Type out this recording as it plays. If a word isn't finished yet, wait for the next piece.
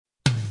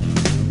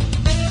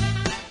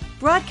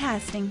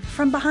Broadcasting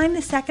from behind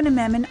the Second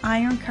Amendment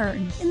Iron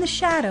Curtain in the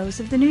shadows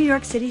of the New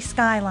York City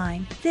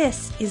skyline,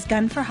 this is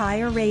Gun for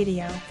Hire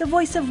Radio, the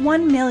voice of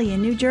 1 million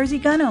New Jersey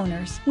gun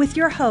owners, with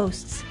your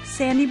hosts,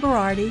 Sandy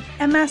Berardi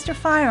and Master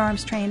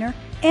Firearms Trainer,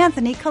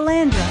 Anthony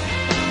Calandra.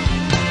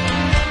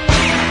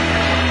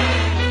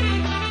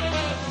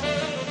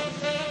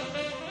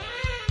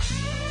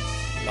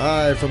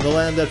 Live from the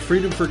land that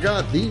freedom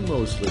forgot, the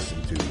most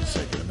listened to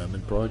Second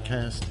Amendment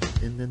broadcast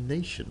in the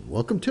nation.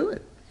 Welcome to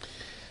it.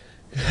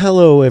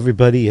 Hello,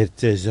 everybody.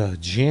 It is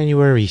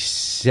January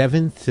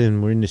 7th,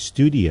 and we're in the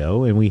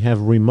studio, and we have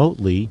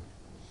remotely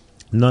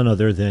none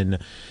other than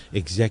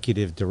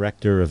Executive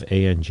Director of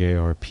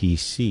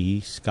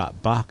ANJRPC,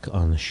 Scott Bach,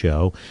 on the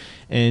show.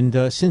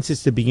 And since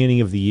it's the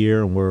beginning of the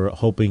year and we're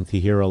hoping to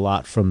hear a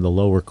lot from the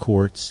lower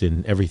courts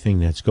and everything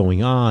that's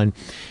going on,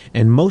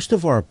 and most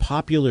of our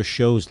popular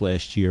shows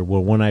last year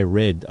were when I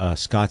read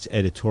Scott's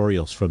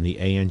editorials from the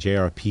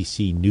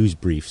ANJRPC news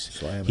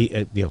briefs.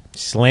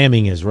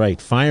 Slamming is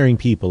right, firing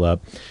people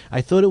up.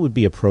 I thought it would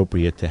be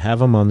appropriate to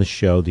have him on the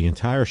show, the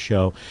entire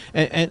show,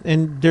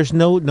 and there's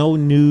no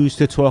news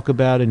to talk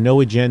about and no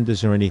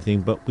agendas or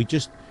anything, but we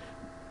just...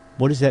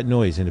 What is that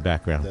noise in the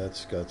background?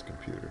 That's Scott's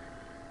computer.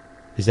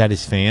 Is that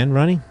his fan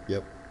running?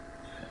 Yep.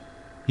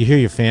 You hear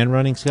your fan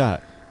running,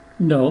 Scott?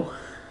 No.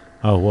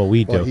 Oh, well,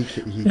 we do. Well,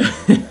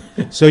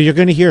 he So you're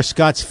going to hear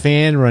Scott's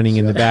fan running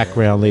in the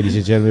background, ladies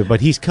and gentlemen, but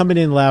he's coming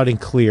in loud and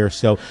clear.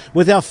 So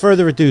without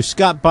further ado,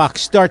 Scott Bach,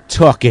 start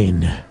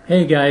talking.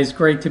 Hey, guys.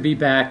 Great to be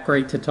back.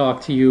 Great to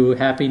talk to you.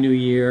 Happy New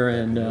Year,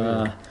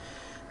 and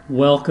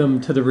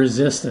welcome to the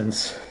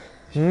resistance.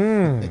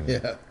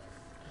 Yeah.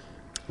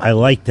 I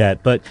like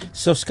that. But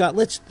so, Scott,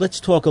 let's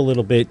talk a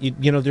little bit.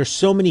 You know, there's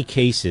so many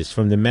cases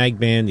from the mag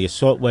ban, the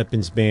assault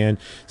weapons ban,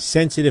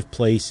 sensitive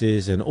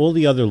places, and all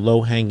the other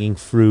low-hanging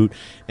fruit.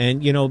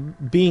 And, you know,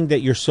 being that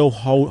you're so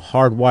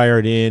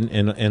hardwired in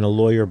and a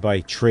lawyer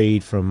by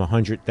trade from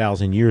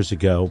 100,000 years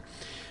ago,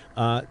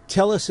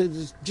 tell us,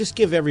 just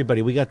give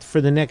everybody, we got for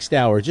the next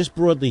hour, just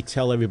broadly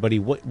tell everybody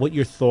what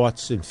your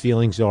thoughts and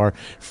feelings are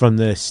from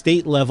the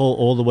state level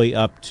all the way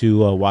up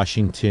to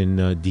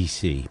Washington,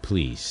 D.C.,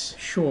 please.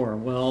 Sure.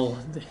 Well,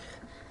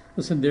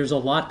 listen, there's a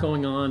lot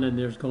going on, and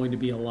there's going to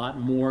be a lot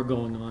more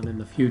going on in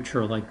the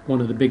future. Like,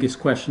 one of the biggest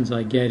questions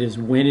I get is,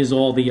 when is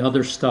all the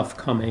other stuff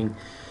coming?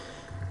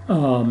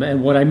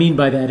 And what I mean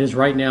by that is,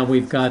 right now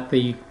we've got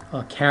the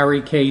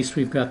carry case,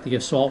 we've got the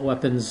assault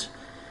weapons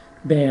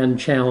ban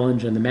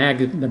challenge and the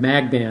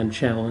mag ban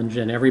challenge,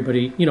 and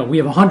everybody, you know, we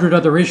have 100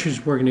 other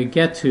issues we're going to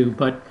get to,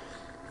 but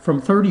from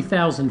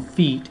 30,000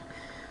 feet,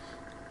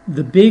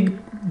 the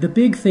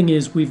big thing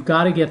is we've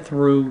got to get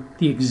through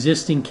the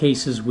existing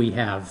cases we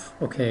have.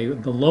 Okay,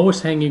 the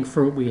lowest hanging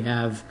fruit we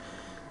have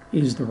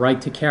is the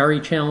right to carry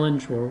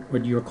challenge, or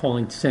what you're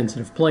calling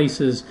sensitive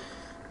places,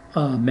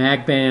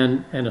 mag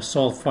ban, and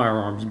assault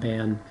firearms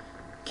ban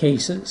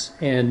cases.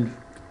 And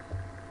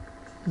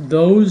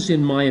those,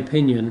 in my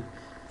opinion,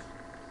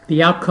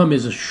 the outcome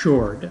is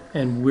assured,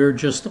 and we're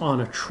just on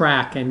a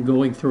track and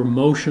going through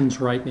motions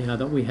right now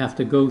that we have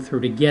to go through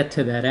to get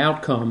to that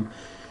outcome.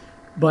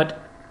 But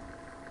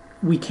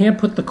we can't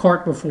put the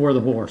cart before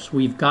the horse.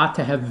 We've got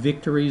to have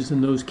victories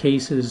in those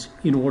cases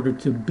in order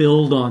to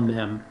build on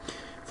them.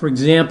 For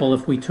example,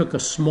 if we took a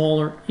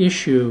smaller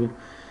issue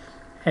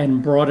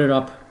and brought it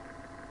up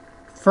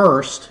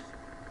first,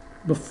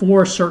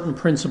 before certain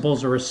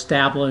principles are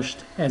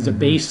established as a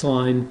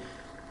baseline,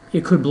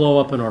 it could blow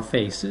up in our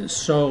faces.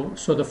 So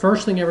the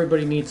first thing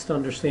everybody needs to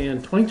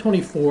understand,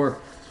 2024,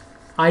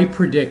 I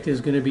predict, is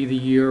going to be the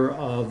year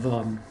of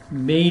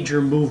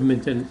major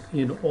movement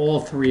in all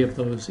three of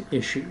those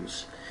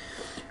issues.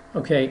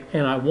 Okay,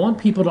 and I want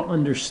people to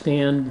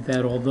understand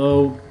that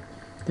although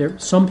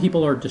some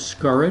people are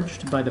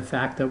discouraged by the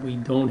fact that we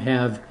don't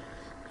have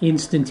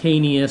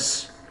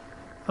instantaneous,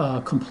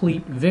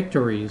 complete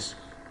victories,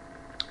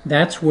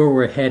 that's where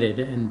we're headed.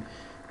 And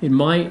in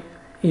my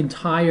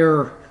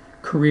entire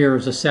career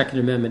as a Second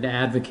Amendment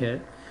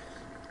advocate,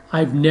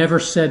 I've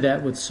never said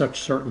that with such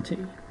certainty.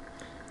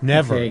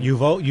 Never. Okay.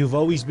 You've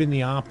always been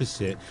the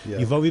opposite. Yeah.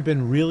 You've always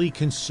been really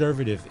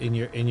conservative in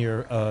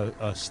your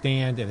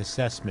stand and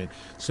assessment.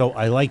 So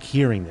I like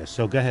hearing this.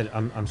 So go ahead.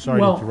 I'm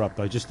sorry to interrupt.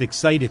 I'm just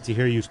excited to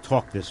hear you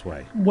talk this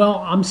way. Well,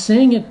 I'm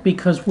saying it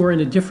because we're in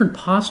a different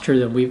posture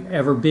than we've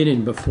ever been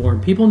in before,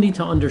 and people need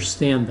to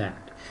understand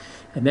that.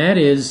 And that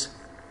is,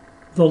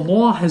 the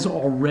law has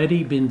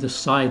already been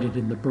decided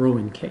in the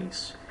Bruen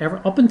case.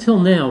 Up until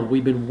now,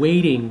 we've been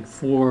waiting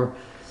for,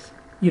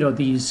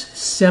 these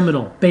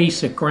seminal,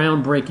 basic,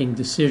 groundbreaking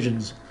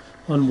decisions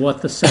on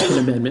what the Second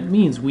Amendment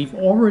means. We've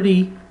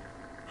already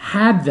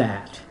had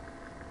that.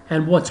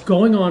 And what's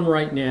going on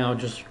right now,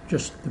 just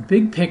the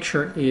big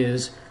picture,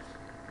 is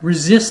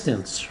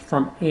resistance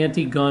from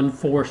anti-gun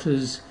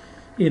forces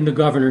in the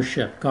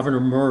governorship, Governor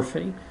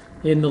Murphy,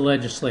 in the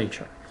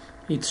legislature.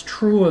 It's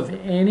true of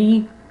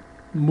any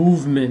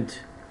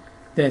movement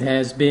that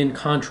has been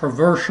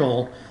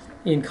controversial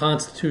in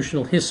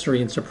constitutional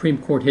history and Supreme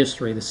Court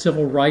history. The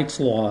civil rights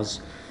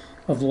laws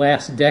of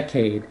last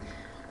decade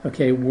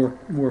okay,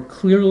 were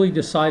clearly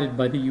decided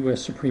by the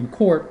U.S. Supreme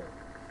Court.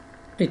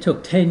 It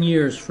took 10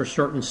 years for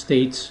certain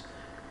states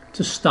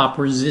to stop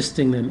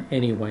resisting them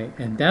anyway.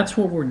 And that's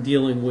what we're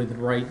dealing with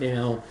right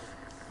now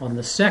on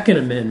the Second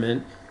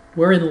Amendment.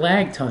 We're in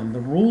lag time.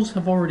 The rules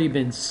have already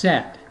been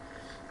set.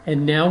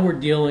 And now we're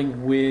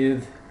dealing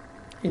with,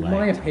 in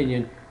my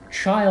opinion,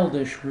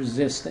 childish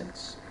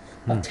resistance,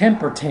 a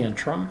temper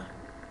tantrum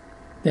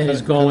that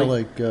is going...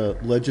 Kind of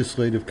like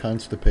legislative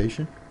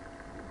constipation?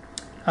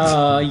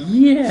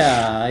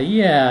 Yeah.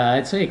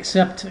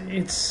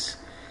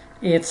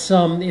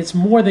 It's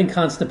more than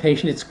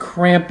constipation. It's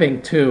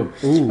cramping too.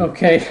 Ooh.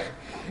 Okay,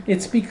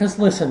 it's because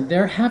listen,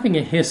 they're having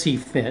a hissy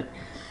fit,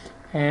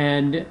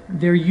 and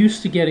they're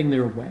used to getting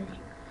their way.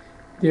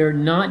 They're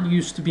not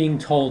used to being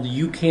told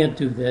you can't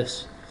do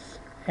this,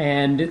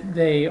 and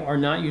they are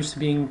not used to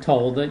being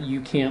told that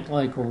you can't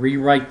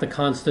rewrite the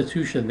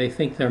Constitution. They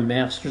think they're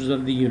masters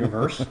of the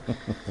universe.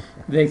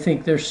 They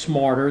think they're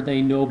smarter.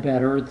 They know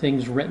better.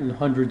 Things written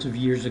hundreds of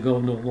years ago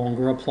no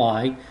longer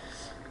apply.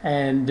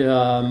 And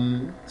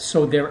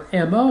so their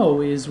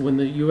MO is when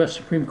the U.S.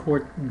 Supreme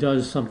Court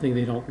does something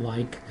they don't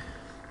like,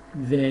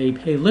 they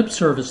pay lip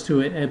service to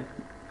it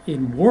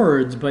in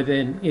words, but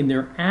then in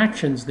their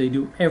actions they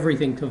do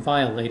everything to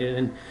violate it.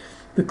 And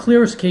the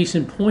clearest case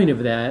in point of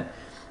that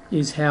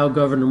is how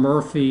Governor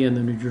Murphy and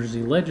the New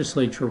Jersey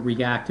legislature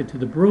reacted to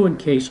the Bruen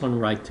case on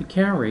right to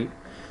carry.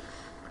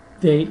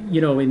 They,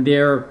 in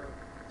their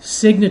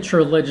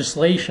signature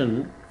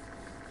legislation,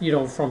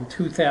 from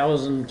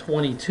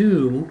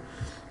 2022,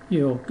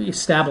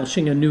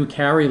 establishing a new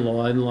carry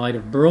law in light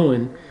of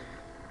Bruen,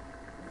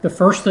 the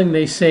first thing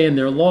they say in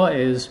their law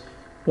is,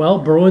 well,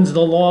 Bruin's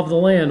the law of the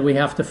land, we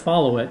have to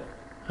follow it.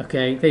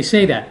 Okay, they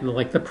say that in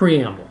the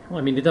preamble. I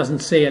mean, it doesn't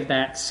say it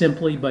that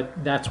simply,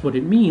 but that's what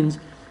it means.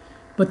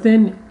 But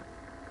then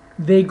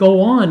they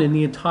go on in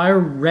the entire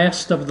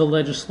rest of the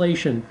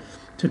legislation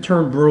to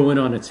turn Bruen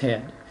on its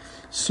head.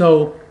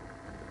 So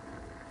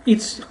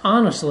it's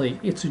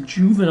a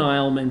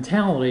juvenile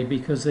mentality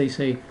because they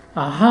say,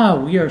 aha,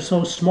 we are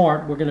so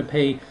smart, we're going to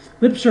pay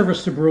lip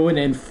service to Bruen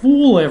and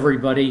fool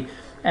everybody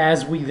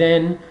as we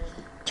then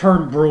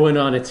turn Bruen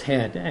on its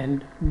head.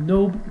 And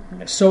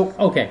so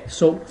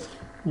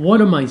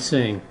what am I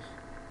saying?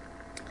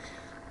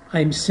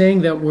 I'm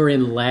saying that we're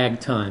in lag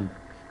time.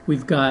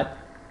 We've got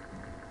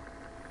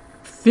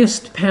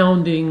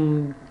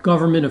fist-pounding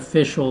government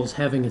officials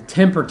having a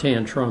temper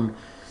tantrum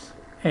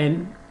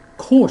and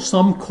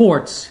some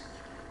courts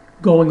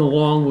going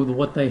along with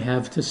what they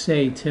have to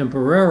say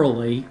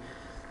temporarily.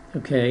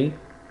 Okay,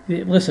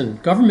 listen,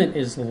 government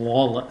is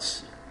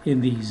lawless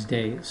in these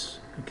days.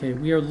 Okay,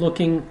 we are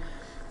looking,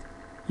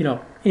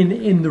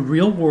 in the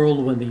real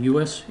world, when the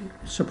U.S.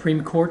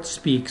 Supreme Court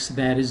speaks,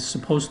 that is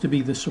supposed to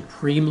be the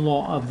supreme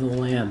law of the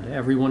land.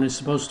 Everyone is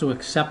supposed to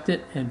accept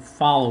it and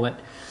follow it.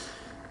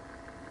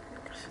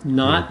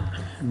 Not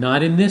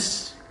in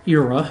this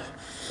era.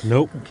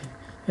 Nope. Okay.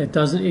 It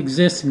doesn't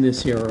exist in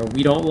this era.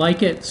 We don't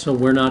like it, so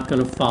we're not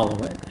going to follow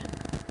it.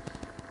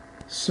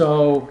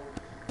 So,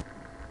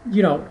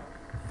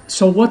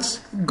 so what's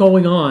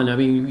going on? I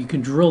mean, you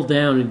can drill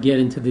down and get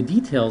into the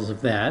details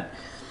of that.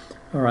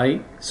 All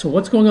right. So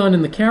what's going on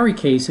in the Carey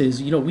case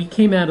is, we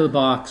came out of the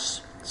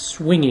box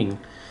swinging,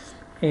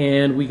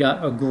 and we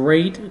got a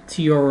great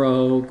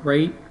TRO,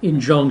 great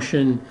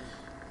injunction,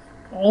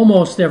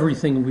 almost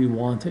everything we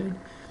wanted.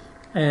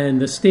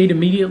 And the state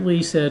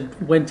immediately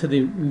went to the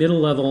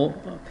middle-level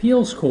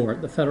appeals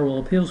court, the federal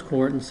appeals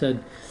court, and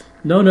said,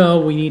 no,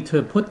 we need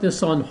to put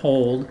this on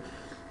hold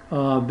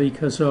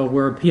because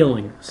we're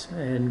appealing this.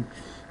 And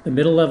the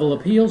middle-level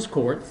appeals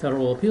court,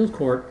 federal appeals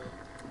court,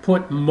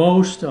 put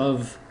most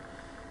of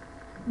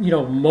the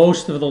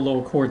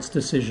lower court's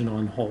decision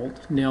on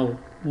hold. Now,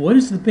 what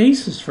is the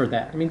basis for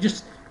that? I mean,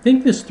 just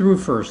think this through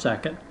for a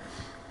second.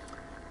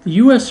 The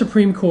U.S.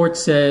 Supreme Court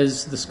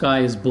says the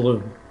sky is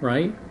blue,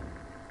 right?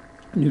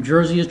 New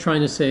Jersey is trying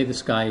to say the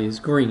sky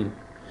is green.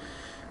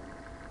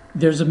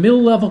 There's a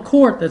middle-level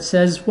court that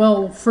says,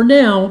 well, for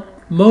now,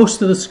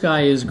 most of the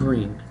sky is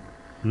green.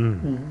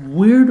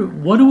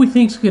 What do we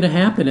think is going to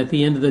happen at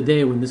the end of the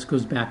day when this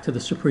goes back to the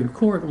Supreme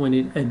Court,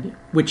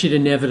 which it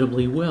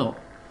inevitably will?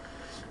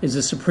 Is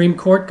the Supreme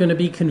Court going to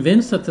be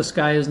convinced that the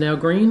sky is now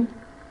green?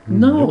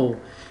 No.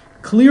 Nope.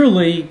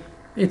 Clearly,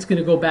 it's going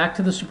to go back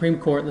to the Supreme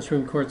Court, and the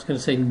Supreme Court's going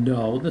to say,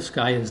 no, the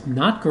sky is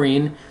not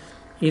green.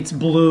 It's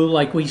blue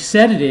like we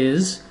said it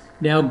is.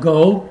 Now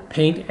go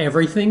paint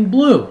everything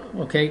blue.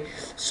 Okay?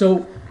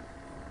 So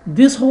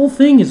this whole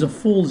thing is a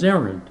fool's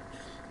errand.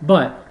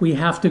 But we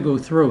have to go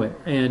through it.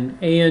 And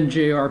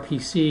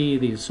ANJRPC,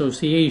 the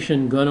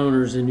Association, gun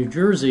owners in New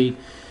Jersey,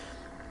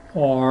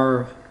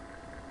 we're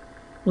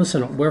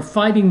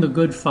fighting the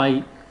good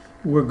fight.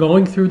 We're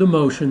going through the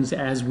motions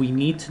as we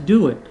need to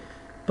do it.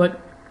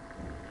 But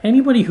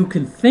anybody who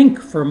can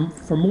think for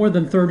more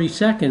than 30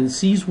 seconds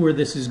sees where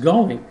this is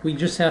going. We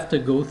just have to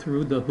go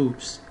through the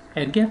hoops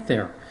and get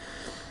there.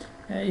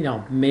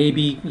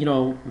 Maybe,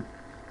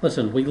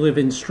 listen, we live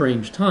in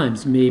strange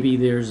times. Maybe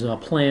there's a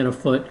plan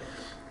afoot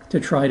to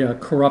try to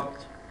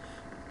corrupt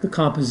the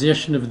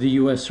composition of the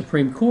U.S.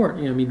 Supreme Court.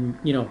 I mean,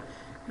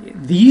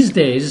 these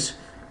days,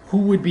 who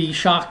would be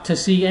shocked to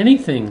see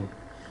anything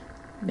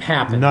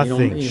happen?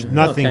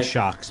 Nothing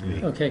shocks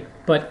me. Okay,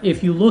 but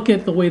if you look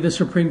at the way the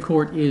Supreme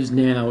Court is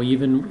now,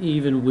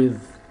 even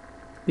with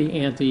the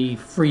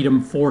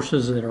anti-freedom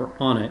forces that are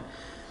on it,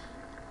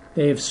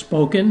 they have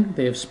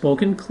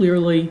spoken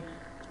clearly.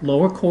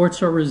 Lower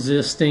courts are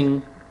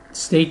resisting.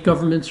 State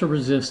governments are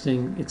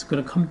resisting. It's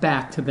going to come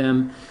back to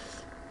them,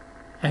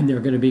 and they're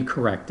going to be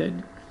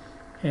corrected.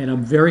 And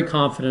I'm very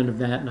confident of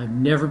that, and I've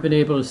never been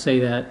able to say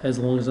that as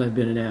long as I've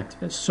been an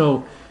activist.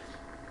 So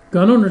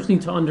gun owners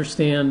need to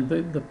understand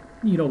the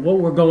what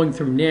we're going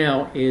through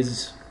now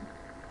is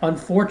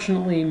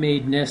unfortunately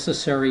made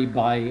necessary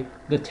by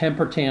the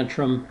temper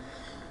tantrum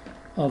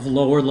of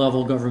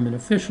lower-level government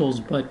officials,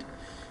 but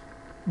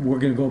we're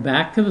going to go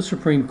back to the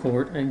Supreme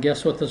Court, and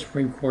guess what the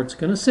Supreme Court's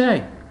going to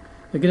say?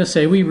 They're going to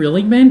say we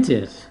really meant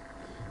it.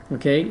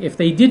 Okay? If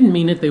they didn't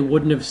mean it, they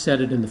wouldn't have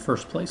said it in the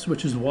first place,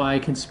 which is why I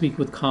can speak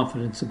with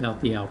confidence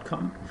about the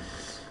outcome.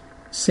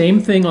 Same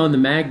thing on the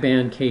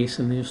mag-ban case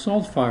and the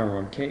assault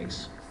firearm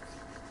case.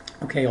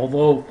 Okay,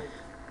 although,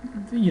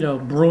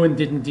 Bruen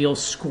didn't deal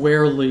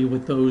squarely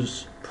with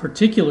those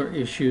particular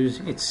issues,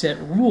 it set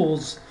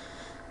rules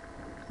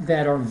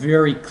that are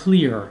very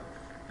clear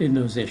in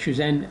those issues.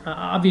 And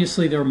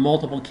obviously there are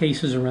multiple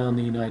cases around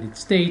the United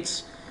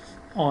States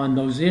on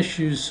those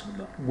issues.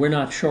 We're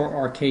not sure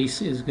our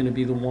case is going to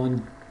be the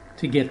one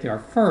to get there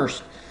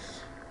first,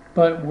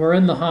 but we're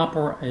in the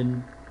hopper,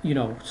 and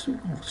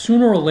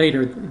sooner or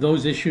later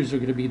those issues are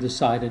going to be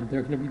decided.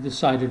 They're going to be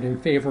decided in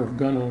favor of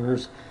gun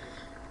owners.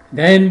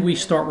 Then we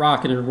start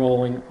rocking and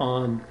rolling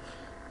on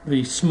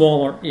the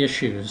smaller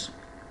issues.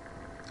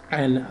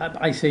 And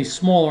I say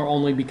smaller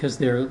only because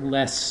they're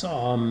less,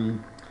 right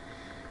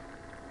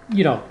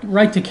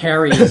to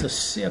carry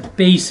is a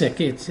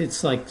basic.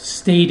 It's like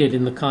stated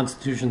in the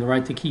Constitution, the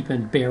right to keep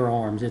and bear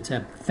arms. It's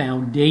a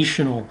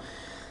foundational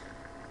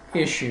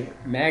issue.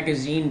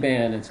 Magazine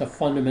ban, it's a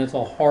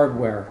fundamental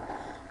hardware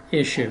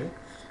issue.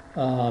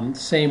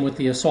 Same with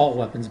the assault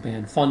weapons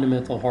ban,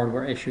 fundamental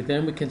hardware issue.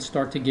 Then we can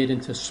start to get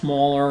into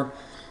smaller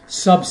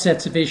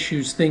subsets of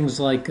issues, things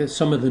like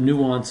some of the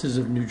nuances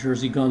of New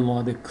Jersey gun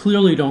law that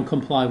clearly don't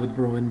comply with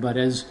Bruen. But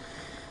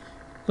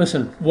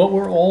listen, what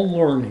we're all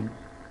learning,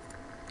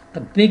 the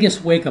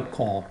biggest wake-up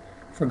call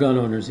for gun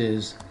owners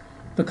is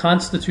the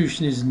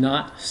Constitution is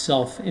not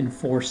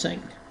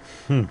self-enforcing.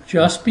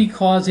 Just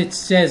because it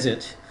says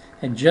it,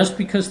 and just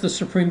because the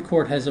Supreme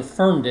Court has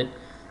affirmed it,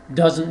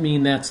 doesn't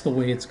mean that's the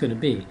way it's going to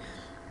be.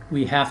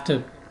 We have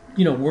to,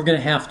 we're going to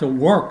have to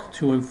work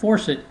to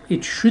enforce it.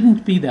 It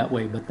shouldn't be that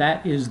way, but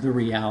that is the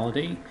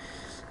reality.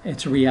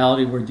 It's a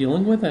reality we're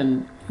dealing with,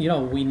 and,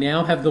 we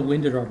now have the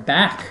wind at our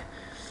back.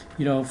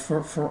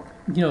 For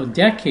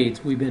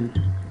decades we've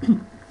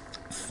been,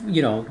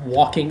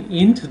 walking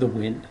into the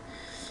wind.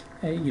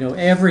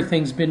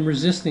 Everything's been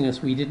resisting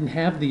us. We didn't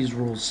have these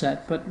rules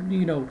set, but,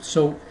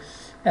 so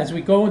as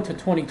we go into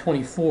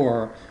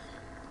 2024,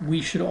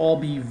 we should all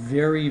be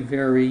very,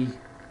 very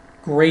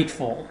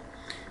grateful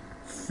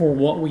for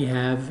what we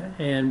have,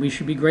 and we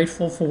should be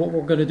grateful for what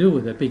we're going to do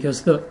with it,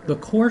 because the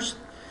course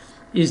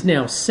is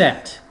now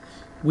set.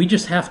 We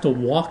just have to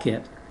walk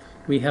it.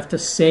 We have to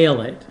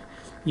sail it.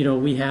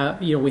 We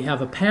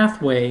have a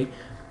pathway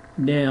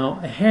now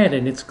ahead,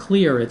 and it's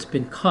clear. It's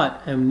been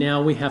cut, and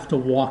now we have to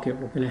walk it.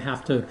 We're going to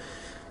have to.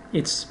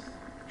 It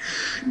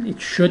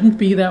shouldn't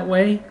be that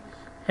way.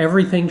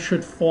 Everything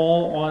should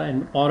fall on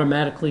and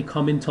automatically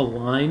come into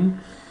line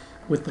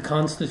with the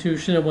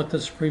Constitution and what the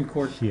Supreme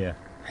Court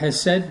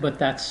has said, but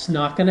that's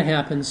not going to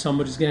happen.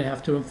 Somebody's going to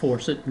have to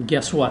enforce it, and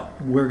guess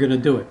what? We're going to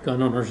do it.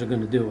 Gun owners are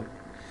going to do it.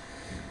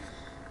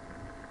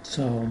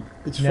 So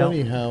it's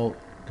funny how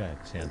go ahead,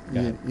 Sam. Go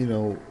ahead.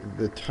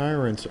 The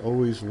tyrants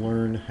always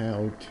learn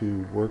how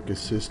to work a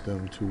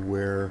system to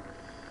where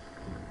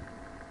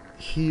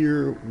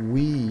here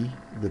we,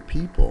 the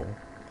people,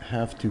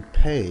 have to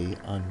pay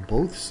on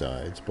both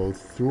sides,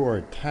 both through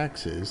our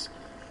taxes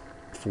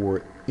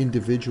for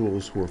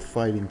individuals who are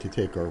fighting to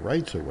take our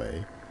rights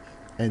away,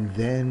 and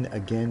then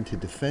again to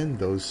defend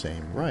those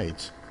same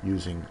rights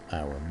using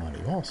our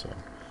money also.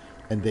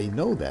 And they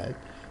know that.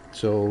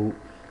 So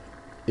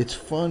it's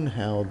fun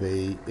how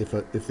they,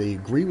 if they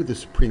agree with the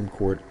Supreme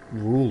Court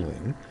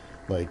ruling,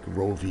 like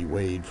Roe v.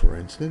 Wade, for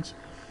instance,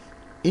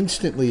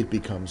 instantly it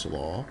becomes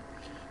law.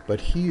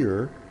 But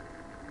here,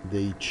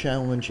 they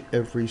challenge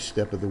every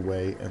step of the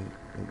way, and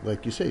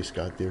like you say,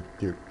 Scott,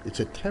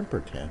 it's a temper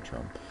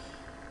tantrum.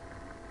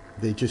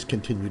 They just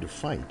continue to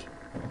fight,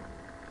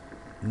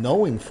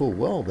 knowing full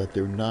well that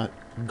they're not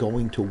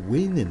going to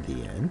win in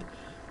the end,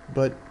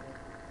 but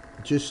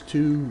just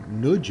to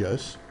nudge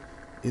us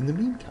in the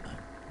meantime.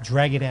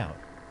 Drag it out.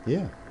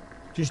 Yeah.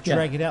 Just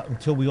drag it out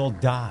until we all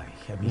die.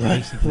 I mean,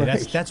 basically,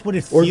 right. That's what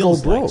it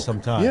feels like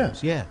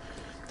sometimes. Yeah.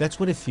 That's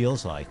what it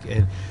feels like.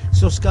 And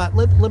so, Scott,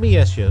 let me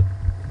ask you,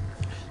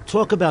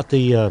 talk about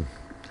the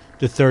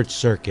the Third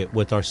Circuit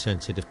with our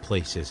sensitive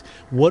places.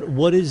 What are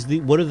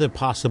the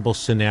possible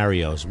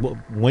scenarios?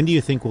 When do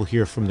you think we'll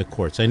hear from the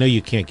courts? I know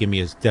you can't give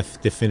me a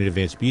definitive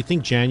answer, but you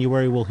think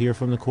January we'll hear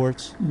from the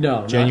courts?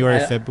 No. January,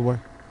 February?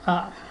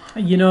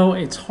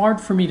 It's hard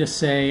for me to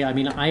say. I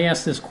mean, I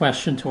ask this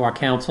question to our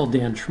counsel,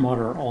 Dan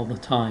Schmutter, all the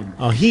time.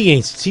 Oh,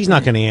 he's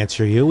not going to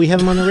answer you. We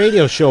have him on the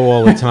radio show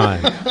all the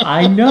time.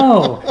 I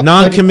know.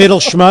 Non-committal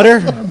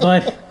Schmutter?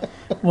 But...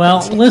 Well,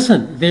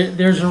 listen,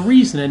 there's a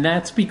reason, and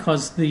that's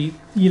because the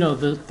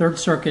Third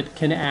Circuit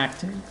can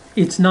act.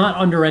 It's not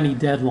under any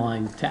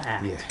deadline to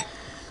act. Yeah.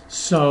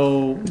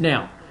 So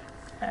now,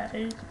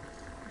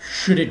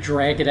 should it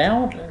drag it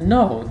out?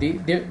 No.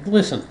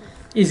 Listen,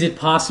 is it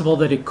possible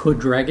that it could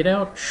drag it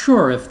out?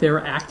 Sure, if there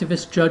are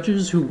activist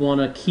judges who want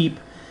to keep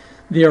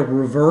their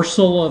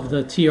reversal of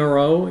the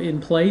TRO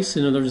in place.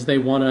 In other words, they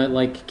want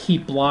to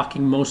keep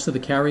blocking most of the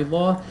carry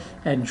law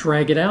and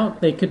drag it out.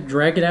 They could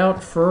drag it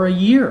out for a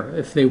year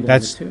if they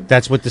wanted to.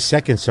 That's what the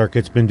Second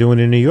Circuit's been doing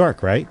in New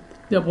York, right?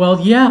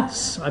 Well,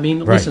 yes. I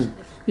mean, listen,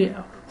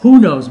 who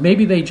knows?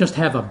 Maybe they just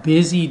have a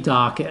busy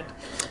docket.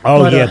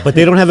 Oh, but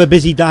they don't have a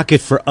busy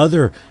docket for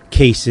other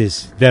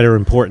cases that are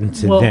important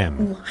to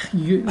them.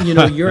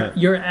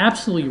 You're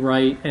absolutely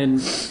right,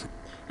 and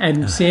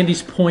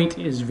Sandy's point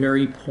is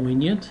very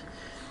poignant.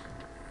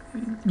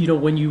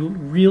 When you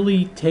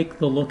really take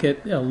a look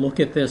at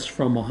this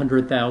from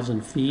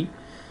 100,000 feet,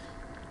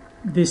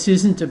 this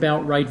isn't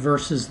about right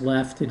versus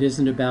left. It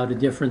isn't about a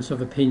difference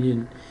of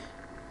opinion.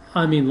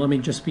 I mean, let me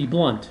just be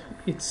blunt.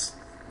 It's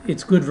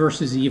good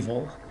versus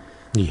evil.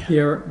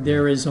 Yeah.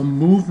 There is a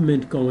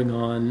movement going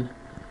on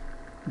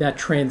that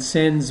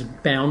transcends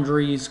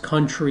boundaries,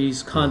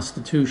 countries,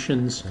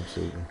 constitutions.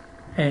 Absolutely.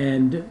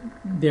 And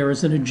there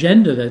is an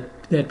agenda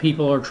that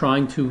people are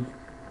trying to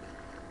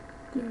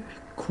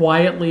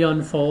quietly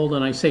unfold.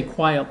 And I say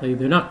quietly,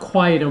 they're not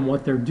quiet in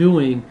what they're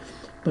doing,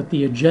 but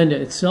the agenda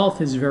itself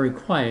is very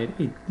quiet.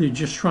 They're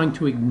just trying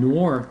to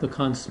ignore the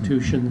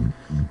Constitution,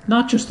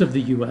 not just of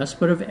the U.S.,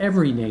 but of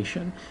every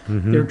nation.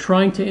 Mm-hmm. They're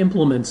trying to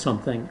implement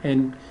something.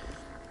 And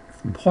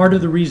part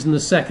of the reason the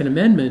Second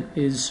Amendment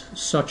is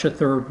such a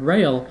third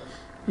rail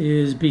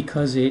is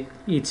because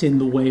it's in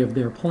the way of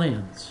their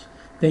plans.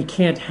 They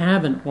can't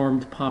have an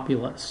armed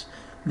populace.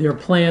 Their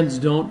plans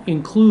don't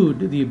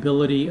include the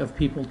ability of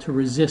people to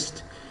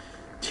resist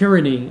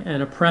tyranny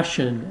and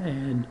oppression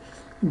and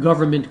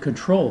government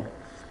control.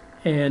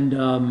 And,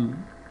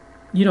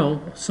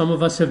 some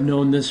of us have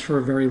known this for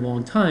a very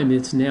long time.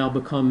 It's now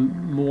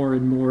become more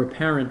and more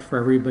apparent for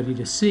everybody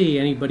to see.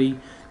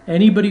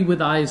 Anybody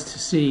with eyes to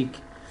see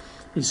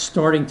is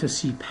starting to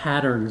see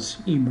patterns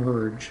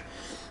emerge.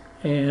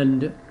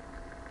 And,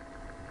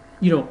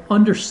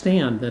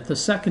 understand that the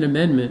Second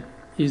Amendment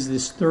is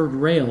this third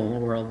rail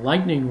or a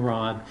lightning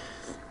rod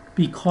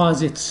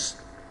because it's,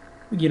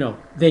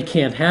 they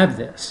can't have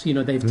this.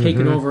 They've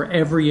taken over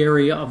every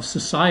area of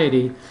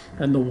society,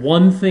 and the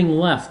one thing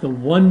left, the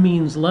one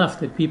means left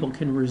that people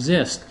can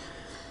resist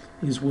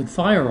is with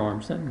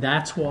firearms. And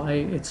that's why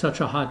it's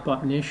such a hot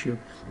button issue.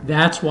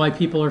 That's why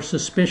people are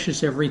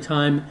suspicious every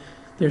time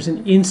there's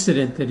an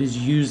incident that is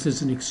used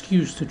as an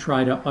excuse to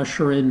try to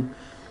usher in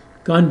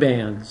gun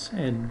bans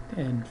and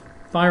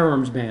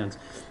firearms bans,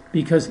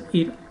 because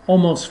it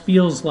almost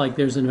feels like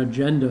there's an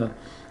agenda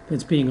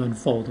that's being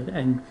unfolded.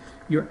 And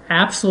you're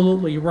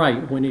absolutely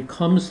right. When it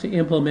comes to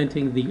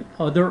implementing the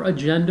other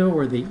agenda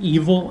or the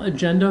evil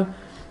agenda,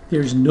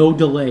 there's no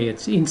delay.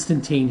 It's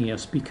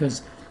instantaneous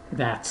because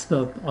that's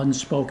the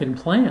unspoken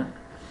plan.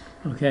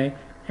 Okay?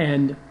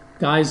 And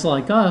guys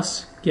like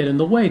us get in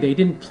the way. They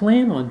didn't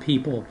plan on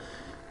people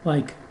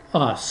like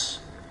us.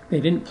 They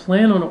didn't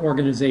plan on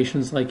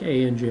organizations like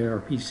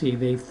ANJRPC.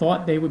 They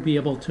thought they would be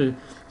able to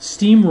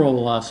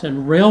steamroll us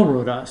and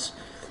railroad us.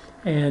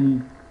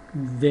 And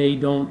they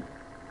don't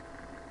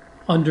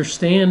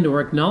understand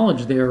or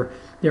acknowledge they're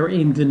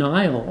in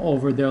denial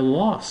over their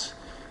loss.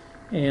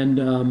 And,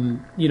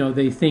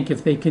 they think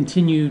if they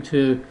continue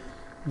to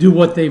do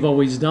what they've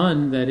always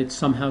done, that it's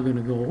somehow going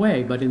to go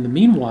away. But in the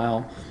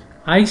meanwhile,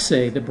 I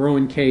say the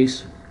Bruen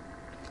case,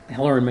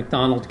 Heller and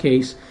McDonald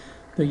case,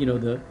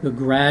 the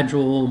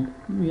gradual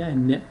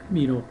and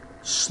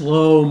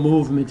slow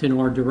movement in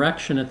our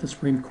direction at the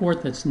Supreme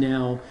Court that's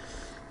now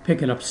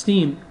picking up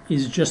steam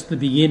is just the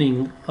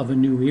beginning of a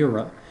new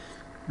era.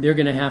 They're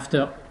going to have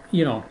to,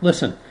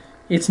 listen,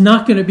 it's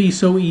not going to be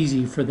so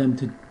easy for them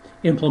to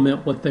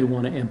implement what they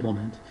want to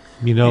implement.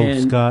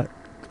 Scott,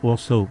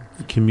 also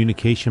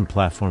communication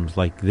platforms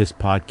like this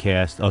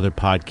podcast, other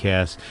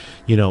podcasts,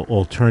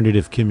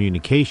 alternative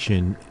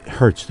communication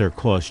hurts their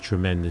cause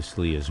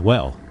tremendously as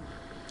well.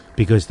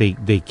 Because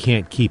they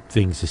can't keep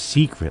things a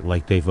secret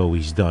like they've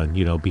always done,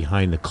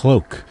 behind the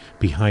cloak,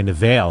 behind the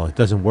veil. It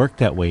doesn't work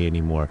that way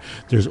anymore.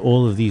 There's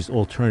all of these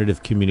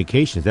alternative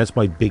communications. That's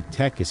why big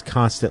tech is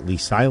constantly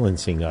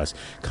silencing us,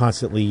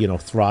 constantly,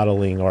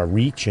 throttling our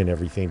reach and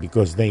everything,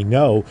 because they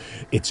know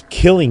it's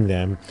killing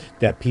them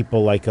that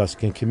people like us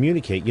can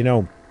communicate.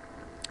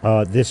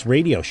 this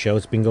radio show.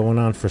 It's been going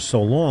on for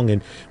so long,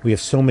 and we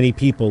have so many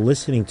people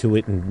listening to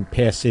it and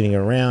passing it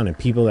around, and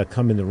people that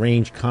come in the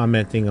range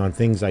commenting on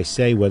things I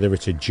say, whether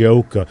it's a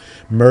joke,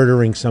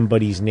 murdering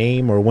somebody's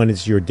name, or when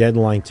it's your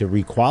deadline to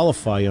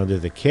requalify under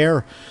the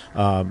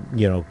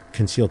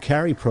concealed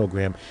carry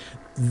program.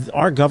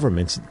 Our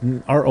governments,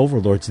 our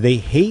overlords, they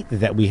hate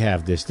that we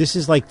have this. This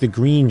is like the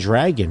Green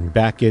Dragon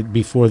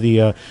before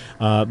the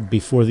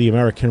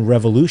American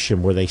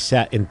Revolution, where they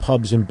sat in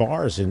pubs and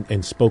bars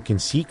and spoke in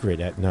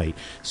secret at night.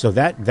 So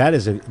that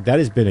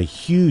has been a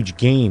huge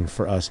gain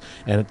for us.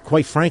 And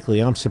quite frankly,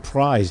 I'm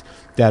surprised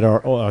that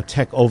our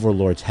tech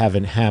overlords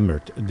haven't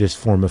hammered this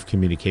form of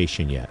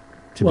communication yet.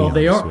 Well,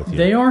 they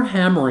are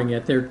hammering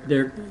it.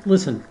 They're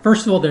listen.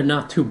 First of all, they're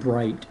not too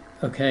bright.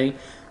 Okay,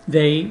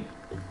 they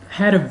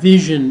had a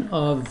vision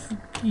of,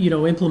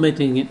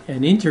 implementing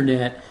an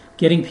internet,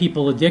 getting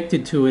people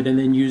addicted to it, and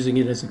then using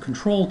it as a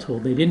control tool.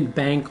 They didn't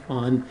bank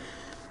on,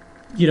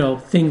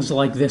 things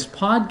like this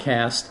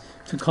podcast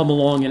to come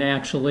along and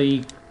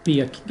actually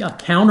be a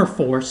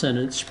counterforce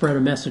and spread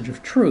a message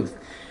of truth.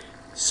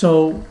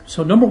 So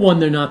number one,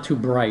 they're not too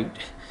bright.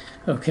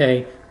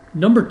 Okay.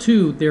 Number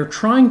two, they're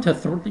trying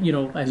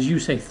to, as you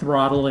say,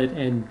 throttle it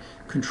and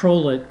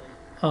control it.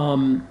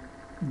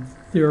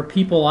 There are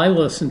people I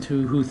listen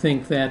to who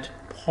think that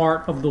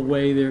part of the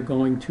way they're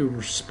going to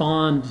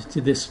respond to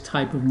this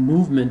type of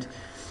movement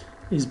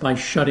is by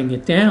shutting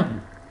it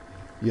down.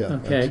 Yeah.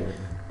 Okay.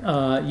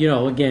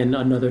 Again,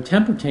 another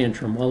temper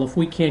tantrum. Well, if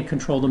we can't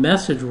control the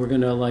message, we're going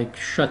to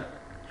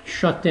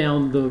shut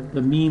down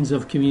the means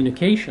of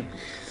communication.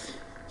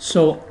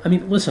 So,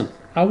 listen,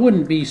 I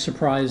wouldn't be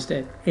surprised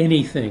at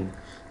anything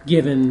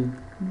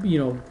given,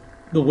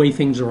 the way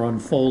things are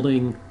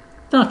unfolding.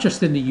 Not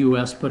just in the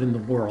U.S., but in the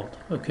world.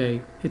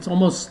 Okay, it's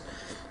almost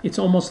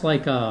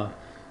like a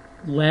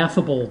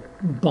laughable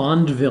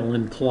Bond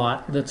villain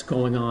plot that's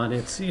going on.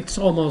 It's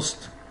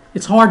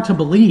hard to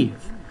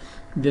believe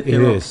that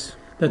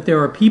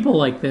there are people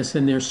like this,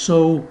 and they're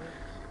so.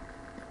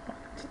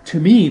 To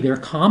me, they're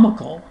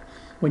comical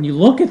when you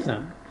look at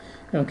them.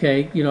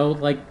 Okay,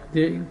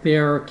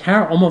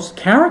 they're almost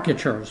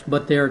caricatures,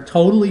 but they're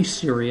totally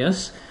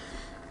serious.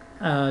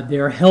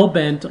 They're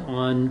hell-bent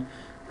on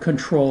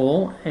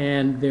control,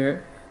 and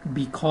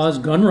because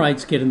gun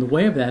rights get in the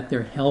way of that,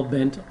 they're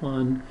hell-bent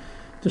on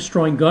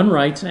destroying gun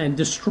rights and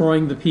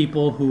destroying the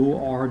people who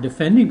are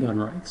defending gun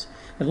rights.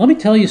 And let me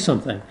tell you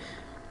something.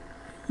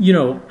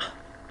 A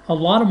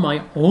lot of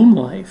my own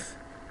life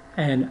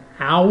and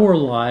our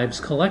lives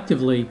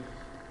collectively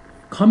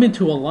come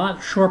into a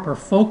lot sharper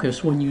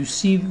focus when you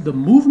see the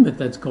movement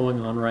that's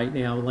going on right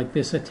now, like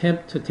this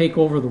attempt to take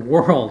over the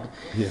world.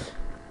 Yeah.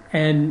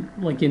 And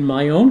like in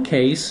my own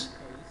case,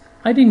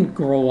 I didn't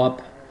grow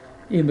up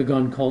in the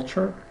gun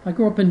culture. I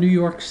grew up in New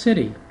York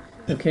City.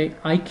 Okay,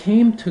 I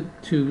came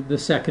to the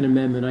Second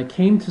Amendment. I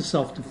came to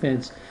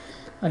self-defense.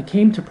 I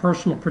came to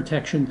personal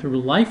protection through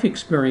life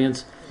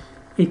experience.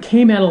 It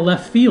came out of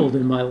left field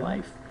in my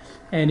life,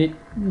 and it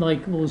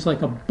was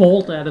like a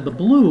bolt out of the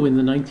blue in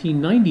the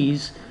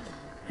 1990s.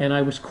 And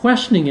I was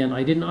questioning it.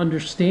 I didn't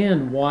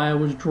understand why I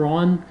was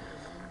drawn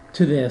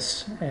to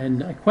this,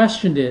 and I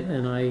questioned it,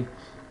 and I.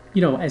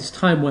 As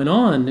time went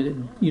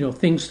on,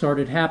 things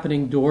started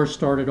happening, doors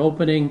started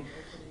opening.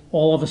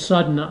 All of a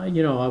sudden,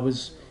 I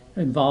was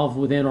involved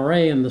with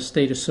NRA and the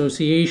state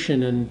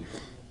association, and,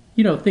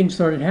 things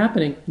started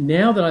happening.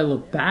 Now that I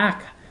look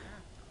back,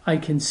 I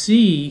can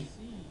see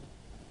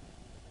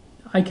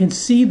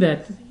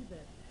that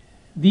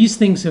these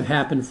things have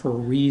happened for a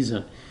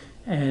reason.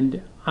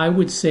 And I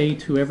would say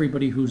to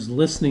everybody who's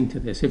listening to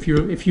this, if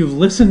you've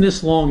listened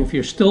this long, if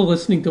you're still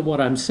listening to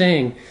what I'm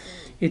saying,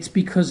 it's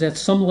because at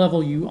some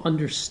level you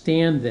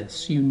understand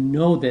this, you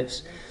know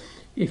this.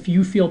 If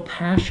you feel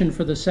passion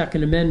for the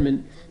Second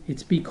Amendment,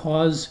 it's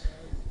because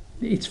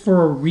it's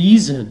for a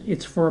reason,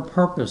 it's for a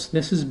purpose.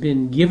 This has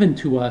been given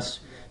to us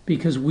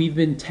because we've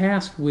been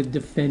tasked with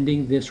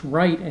defending this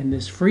right and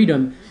this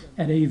freedom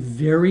at a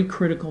very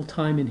critical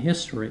time in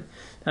history.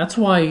 That's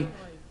why,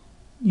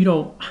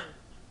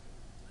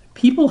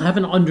 people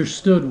haven't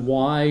understood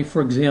why,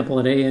 for example,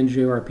 at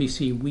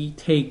ANJRPC, we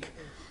take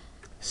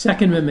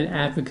Second Amendment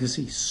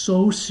advocacy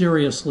so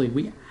seriously.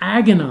 We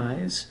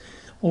agonize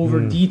over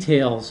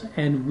details,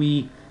 and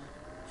we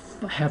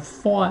have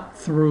fought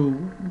through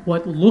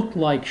what looked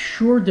like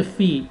sure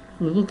defeat.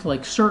 It looked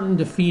like certain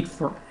defeat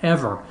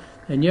forever.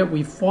 And yet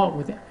we fought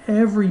with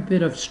every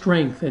bit of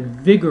strength and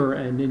vigor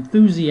and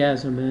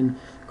enthusiasm and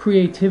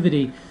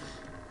creativity.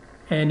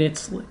 And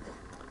it's,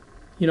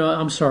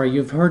 I'm sorry,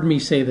 you've heard me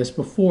say this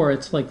before.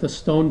 It's like the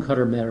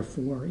stonecutter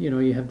metaphor.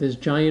 You have this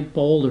giant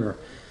boulder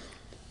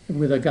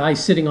with a guy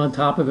sitting on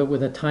top of it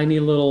with a tiny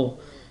little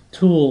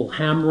tool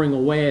hammering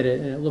away at it,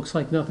 and it looks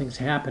like nothing's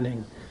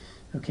happening.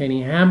 Okay, and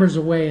he hammers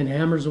away and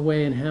hammers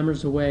away and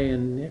hammers away,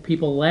 and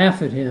people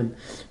laugh at him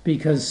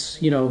because,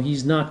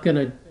 he's not going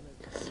to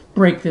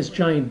break this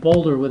giant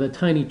boulder with a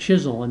tiny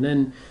chisel.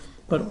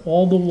 But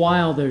all the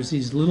while there's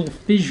these little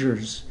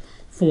fissures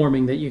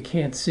forming that you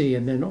can't see,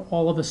 and then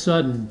all of a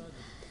sudden,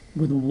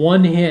 with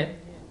one hit,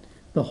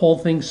 the whole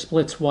thing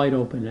splits wide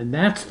open. And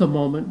that's the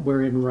moment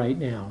we're in right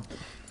now.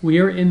 We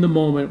are in the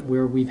moment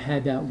where we've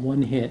had that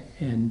one hit,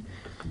 and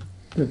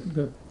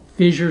the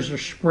fissures are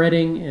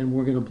spreading, and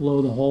we're going to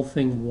blow the whole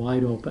thing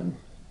wide open.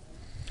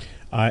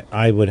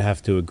 I would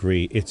have to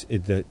agree. It's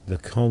the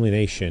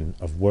culmination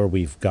of where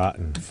we've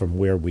gotten from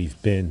where we've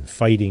been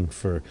fighting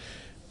for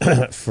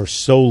for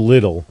so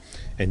little,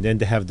 and then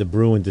to have the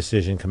Bruen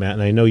decision come out.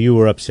 And I know you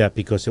were upset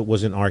because it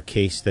wasn't our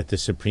case that the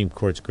Supreme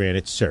Court's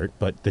granted cert,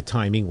 but the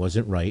timing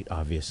wasn't right,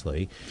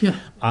 obviously. Yeah.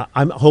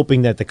 I'm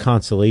hoping that the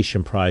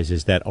consolation prize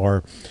is that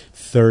our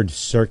Third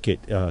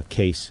Circuit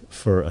case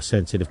for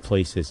sensitive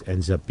places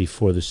ends up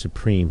before the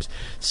Supremes.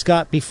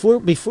 Scott, before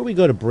we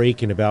go to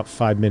break in about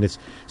 5 minutes,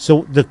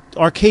 so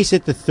our case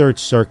at the Third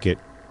Circuit,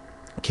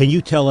 can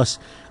you tell us,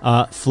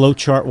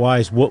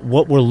 flowchart-wise, what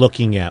we're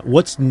looking at?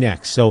 What's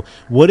next? So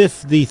what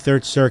if the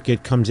Third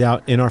Circuit comes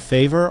out in our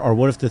favor, or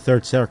what if the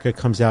Third Circuit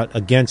comes out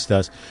against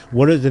us?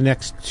 What are the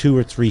next 2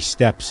 or 3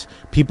 steps?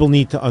 People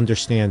need to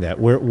understand that.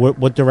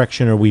 What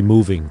direction are we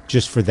moving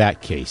just for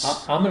that case?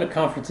 I'm going to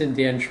conference in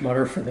Dan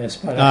Schmutter for this,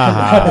 but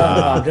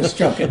I'm just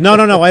joking. No.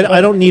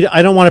 I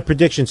don't want a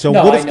prediction. So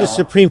what if the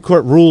Supreme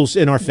Court rules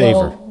in our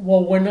favor?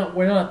 Well, we're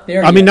not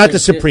there. I mean, not the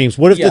Supremes.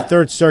 What if the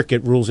Third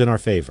Circuit rules in our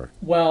favor?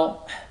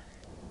 Well,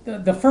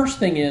 the first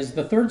thing is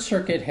the Third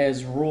Circuit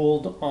has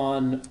ruled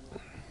on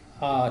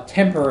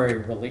temporary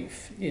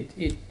relief.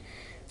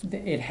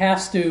 It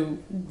has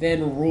to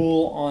then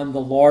rule on the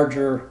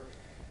larger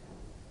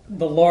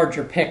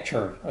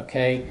picture.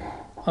 Okay,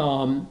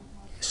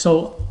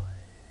 so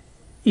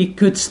it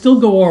could still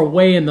go our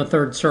way in the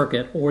Third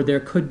Circuit, or there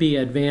could be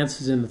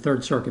advances in the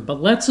Third Circuit.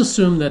 But let's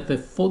assume that the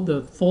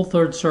full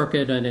Third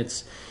Circuit and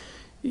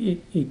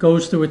it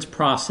goes through its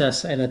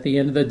process, and at the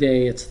end of the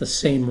day, it's the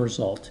same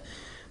result.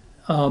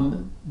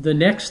 The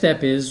next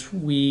step is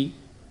we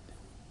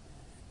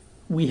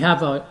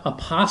have a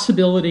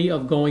possibility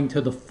of going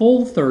to the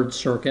full Third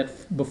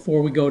Circuit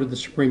before we go to the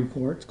Supreme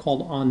Court. It's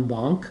called en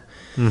banc.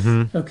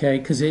 Mm-hmm. Okay,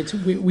 because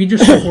we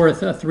just support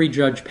a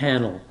 3-judge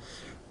panel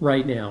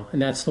right now,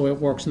 and that's the way it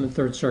works in the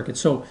Third Circuit.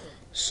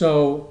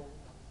 So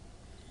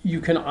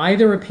you can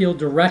either appeal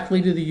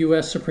directly to the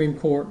U.S. Supreme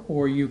Court,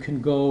 or you can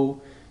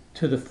go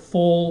to the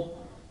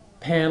full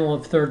panel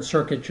of Third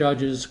Circuit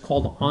judges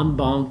called en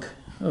banc,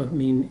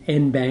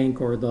 en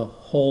banc, or the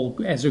whole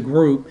as a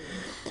group,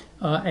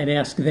 and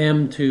ask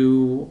them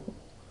to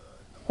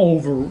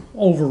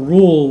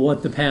overrule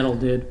what the panel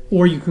did,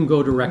 or you can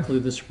go directly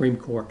to the Supreme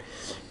Court.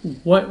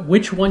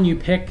 Which one you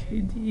pick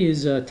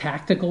is a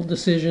tactical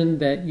decision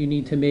that you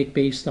need to make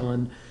based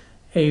on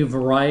a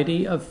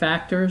variety of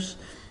factors.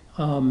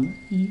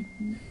 The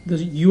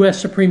U.S.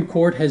 Supreme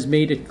Court has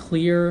made it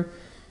clear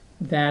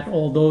that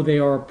although they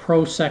are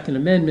pro-Second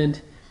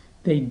Amendment,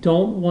 they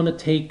don't want to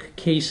take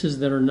cases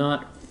that are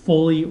not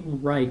fully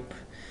ripe.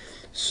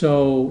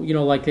 So,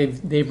 like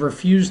they've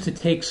refused to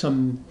take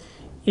some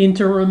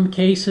interim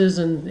cases,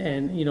 and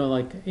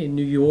like in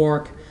New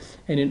York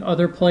and in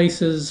other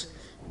places,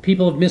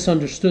 people have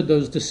misunderstood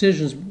those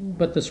decisions,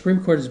 but the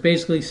Supreme Court has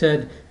basically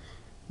said,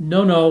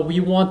 no, we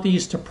want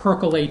these to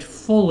percolate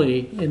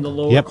fully in the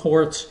lower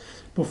courts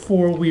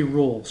before we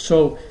rule.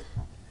 So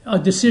a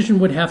decision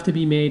would have to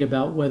be made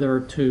about whether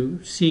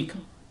to seek,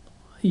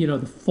 the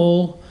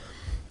full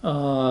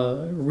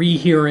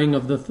rehearing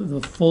of the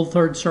full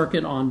Third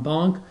Circuit en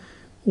banc,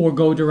 or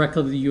go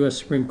directly to the U.S.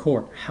 Supreme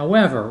Court.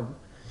 However,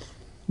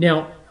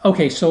 now,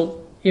 okay,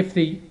 so if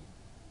we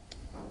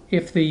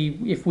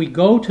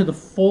go to the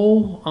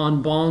full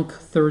en banc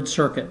Third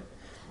Circuit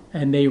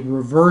and they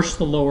reverse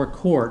the lower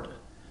court,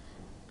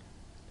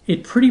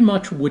 it pretty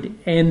much would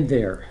end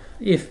there.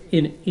 If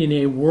in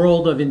a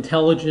world of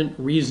intelligent,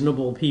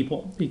 reasonable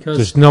people, because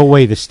there's no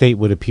way the state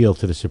would appeal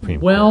to the Supreme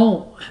Court.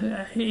 Well,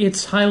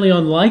 it's highly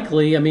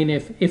unlikely. I mean,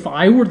 if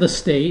I were the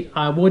state,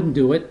 I wouldn't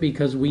do it,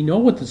 because we know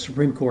what the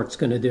Supreme Court's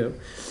going to do.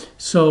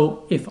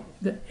 So if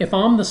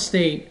I'm the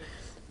state,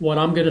 what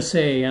I'm going to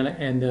say,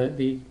 and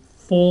the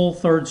full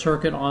Third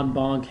Circuit en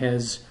banc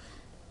has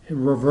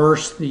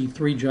reversed the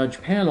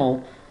 3-judge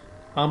panel,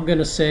 I'm going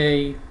to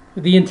say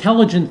the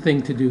intelligent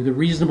thing to do, the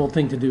reasonable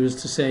thing to do,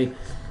 is to say,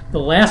 the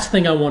last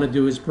thing I want to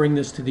do is bring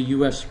this to the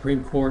U.S.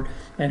 Supreme Court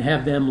and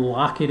have them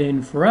lock it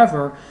in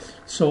forever.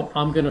 So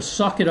I'm going to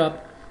suck it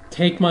up,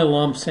 take my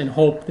lumps, and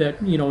hope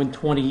that, in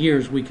 20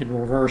 years we can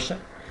reverse it.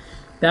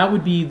 That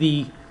would be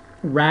the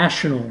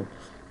rational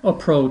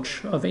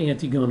approach of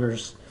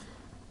anti-gunners,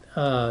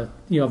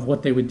 of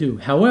what they would do.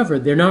 However,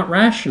 they're not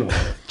rational.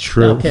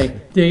 True.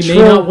 Okay, they may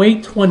not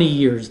wait 20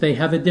 years. They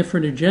have a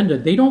different agenda.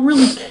 They don't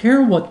really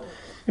care what...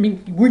 I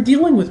mean, we're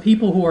dealing with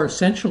people who are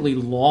essentially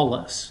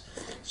lawless.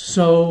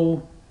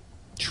 So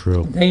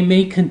true. They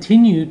may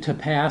continue to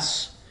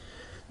pass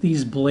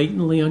these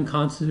blatantly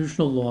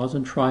unconstitutional laws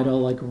and try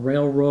to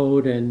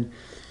railroad, and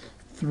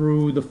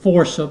through the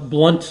force of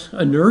blunt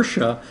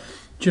inertia,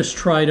 just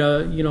try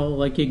to,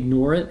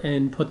 ignore it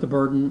and put the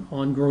burden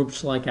on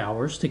groups like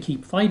ours to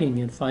keep fighting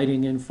and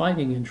fighting and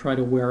fighting and try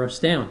to wear us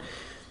down.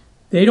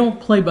 They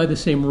don't play by the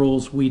same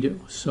rules we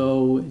do.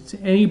 So it's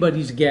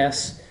anybody's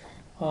guess.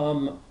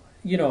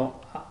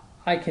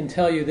 I can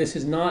tell you this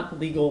is not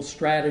legal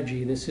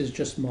strategy. This is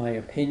just my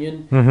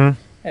opinion.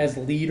 As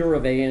leader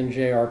of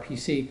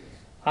ANJRPC,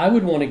 I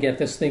would want to get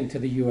this thing to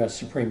the U.S.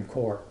 Supreme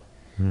Court,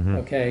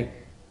 okay,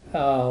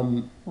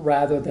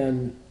 rather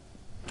than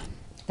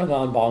an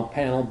en banc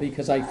panel,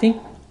 because I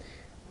think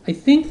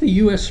the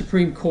U.S.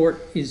 Supreme Court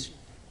is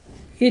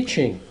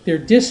itching. They're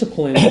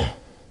disciplined,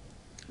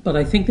 but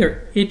I think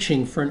they're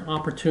itching for an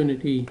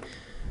opportunity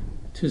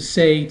to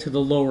say to the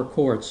lower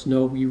courts,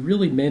 no, we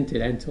really meant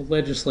it, and to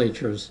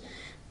legislatures,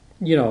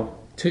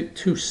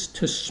 to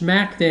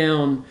smack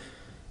down,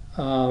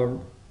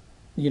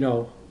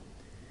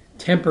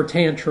 temper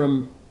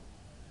tantrum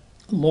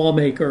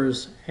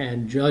lawmakers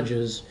and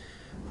judges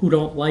who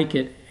don't like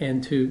it,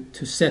 and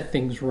to set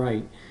things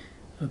right.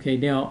 Okay,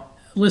 now,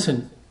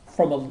 listen,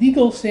 from a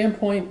legal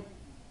standpoint,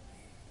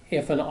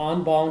 if an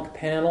en banc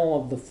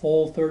panel of the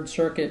full Third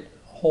Circuit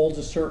holds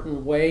a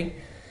certain way,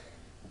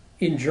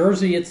 in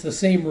Jersey it's the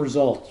same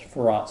result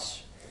for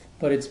us.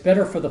 But it's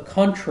better for the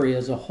country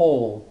as a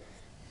whole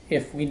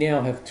if we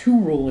now have two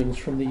rulings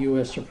from the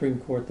U.S. Supreme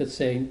Court that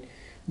say,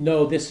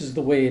 no, this is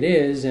the way it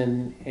is,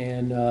 and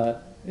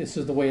this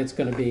is the way it's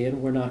going to be,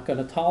 and we're not going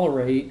to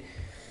tolerate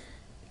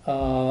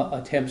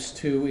attempts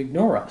to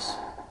ignore us.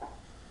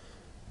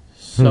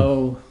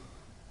 So,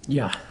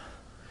 yeah.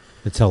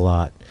 It's a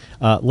lot.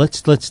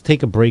 Let's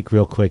take a break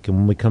real quick, and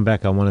when we come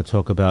back, I want to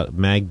talk about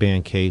mag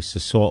ban case,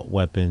 assault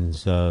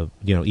weapons,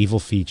 evil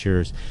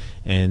features,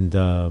 and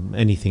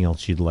anything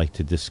else you'd like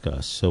to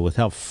discuss. So,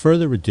 without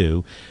further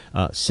ado,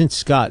 since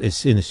Scott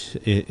is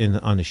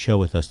on the show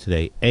with us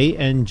today,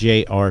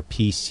 anjrpc.org,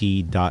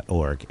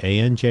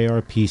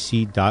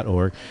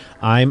 anjrpc.org.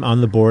 I'm on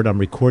the board. I'm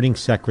recording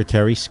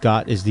secretary.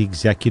 Scott is the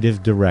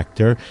executive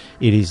director.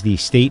 It is the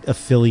state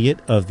affiliate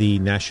of the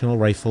National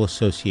Rifle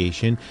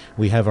Association.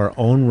 We have our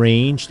own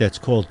range that's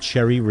called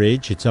Cherry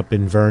Ridge. It's up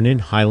in Vernon,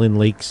 Highland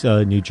Lakes,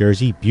 New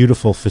Jersey.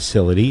 Beautiful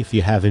facility if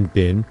you haven't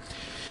been.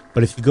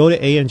 But if you go to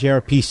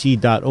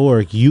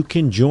anjrpc.org, you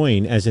can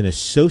join as an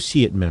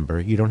associate member.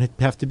 You don't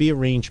have to be a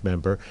range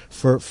member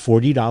for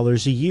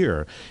 $40 a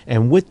year.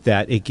 And with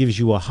that, it gives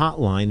you a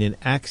hotline and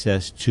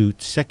access to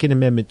Second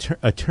Amendment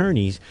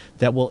attorneys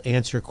that will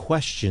answer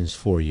questions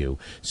for you.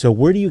 So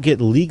where do you get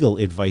legal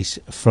advice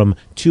from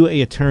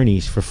 2A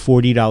attorneys for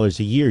 $40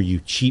 a year,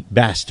 you cheap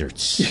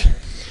bastards?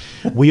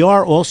 We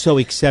are also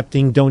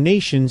accepting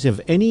donations of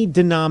any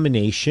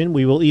denomination.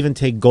 We will even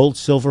take gold,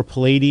 silver,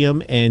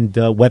 palladium, and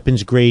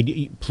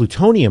weapons-grade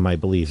plutonium, I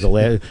believe.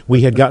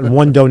 We had gotten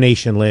one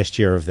donation last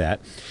year of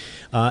that.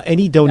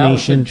 Any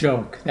donation...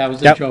 That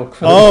was a joke.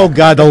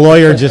 God, the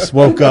lawyer just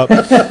woke up.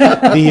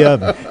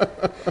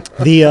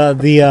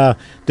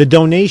 The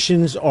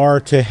donations are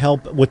to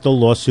help with the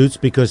lawsuits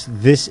because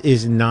this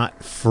is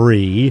not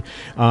free.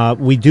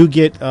 We do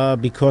get,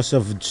 because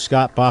of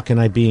Scott Bach and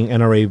I being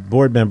NRA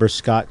board members,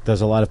 Scott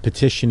does a lot of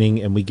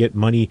petitioning, and we get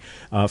money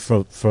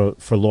for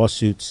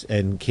lawsuits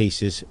and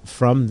cases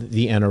from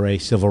the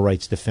NRA Civil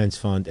Rights Defense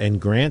Fund and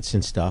grants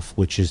and stuff,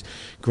 which is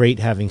great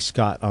having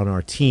Scott on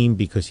our team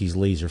because he's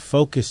laser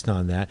focused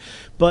on that.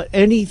 But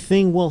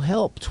anything will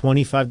help.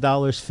 $25,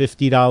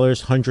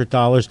 $50,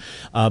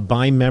 $100.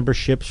 Buy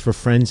memberships for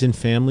friends and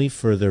family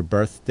for their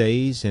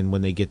birthdays, and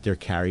when they get their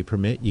carry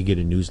permit, you get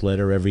a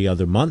newsletter every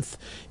other month.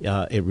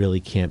 It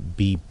really can't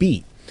be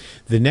beat.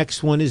 The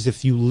next one is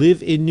if you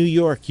live in New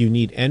York, you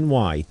need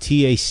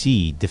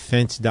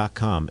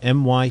nytacdefense.com,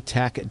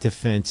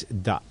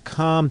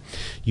 nytacdefense.com.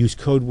 Use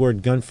code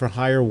word gun for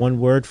hire, one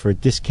word, for a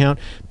discount.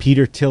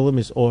 Peter Tillum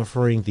is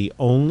offering the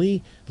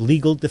only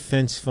legal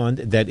defense fund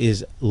that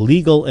is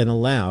legal and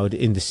allowed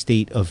in the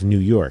state of New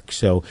York.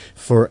 So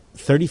for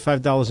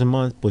 $35 a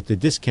month with the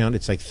discount,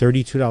 it's like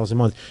 $32 a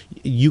month.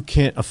 You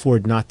can't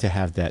afford not to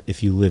have that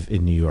if you live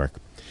in New York.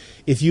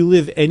 If you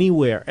live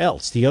anywhere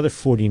else, the other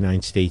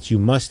 49 states, you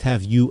must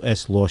have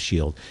U.S. Law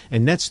Shield.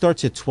 And that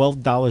starts at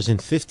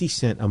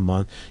 $12.50 a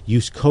month.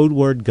 Use code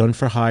word gun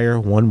for hire,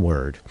 one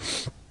word.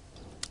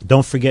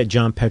 Don't forget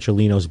John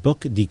Petrolino's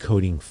book,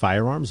 Decoding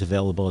Firearms,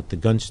 available at the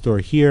gun store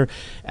here,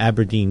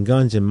 Aberdeen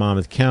Guns in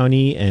Monmouth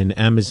County, and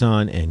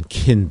Amazon and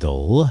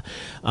Kindle.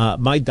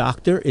 My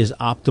doctor is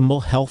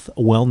Optimal Health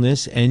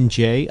Wellness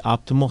NJ,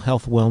 Optimal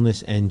Health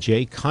Wellness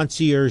NJ,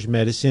 concierge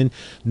medicine.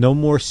 No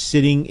more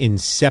sitting in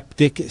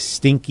septic,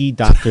 stinky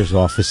doctor's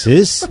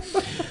offices.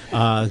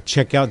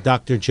 Check out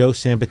Dr. Joe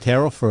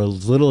Sambatero for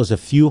as little as a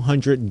few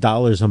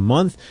 $100s a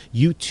month.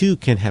 You too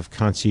can have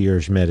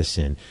concierge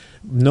medicine.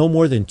 No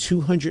more than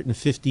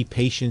 250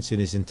 patients in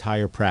his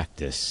entire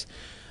practice.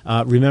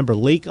 Remember,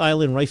 Lake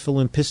Island Rifle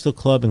and Pistol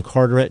Club in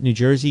Carteret, New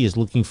Jersey is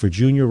looking for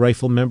junior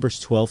rifle members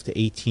 12 to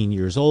 18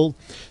 years old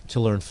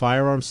to learn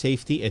firearm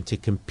safety and to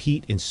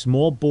compete in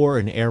small bore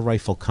and air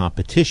rifle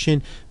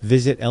competition.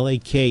 Visit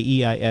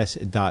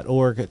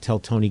lakeis.org. Tell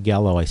Tony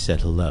Gallo I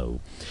said hello.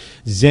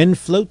 Zen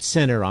Float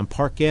Center on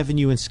Park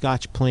Avenue in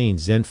Scotch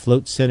Plains,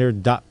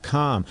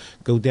 zenfloatcenter.com.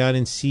 Go down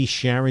and see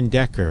Sharon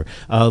Decker.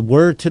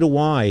 Word to the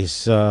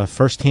wise,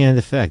 first-hand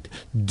effect.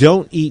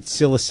 Don't eat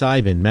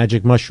psilocybin,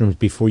 magic mushrooms,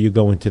 before you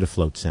go into the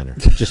float center.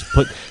 Just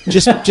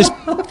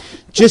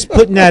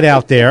putting that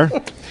out there.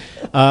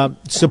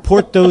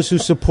 Support those who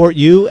support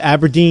you.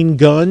 Aberdeen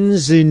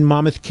Guns in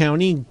Monmouth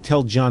County.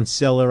 Tell John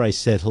Seller I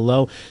said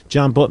hello.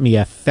 John bought me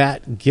a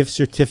fat gift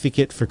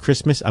certificate for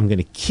Christmas. I'm going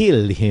to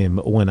kill him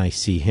when I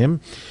see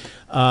him.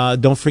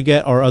 Don't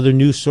forget our other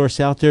news source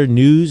out there,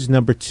 news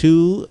number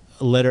 2,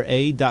 letter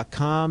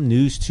A.com,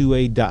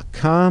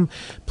 news2a.com.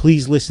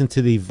 Please listen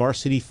to the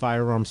Varsity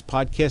Firearms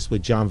Podcast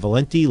with John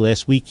Valenti.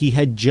 Last week he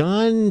had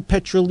John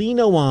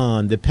Petrolino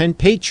on, the Penn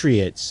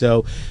Patriot.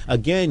 So,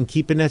 again,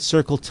 keeping that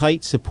circle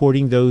tight,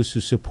 supporting those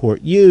who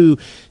support you.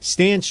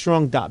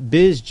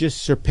 StandStrong.biz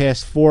just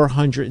surpassed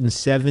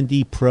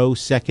 470 pro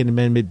Second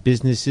Amendment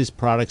businesses,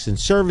 products, and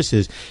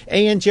services.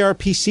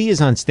 ANJRPC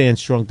is on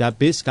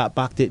StandStrong.biz. Scott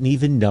Bach didn't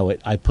even know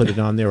it. I put it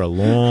on there a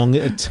long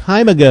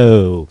time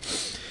ago.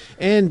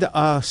 And,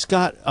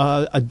 Scott,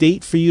 a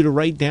date for you to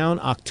write down,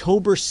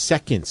 October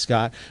 2nd,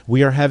 Scott.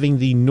 We are having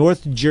the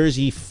North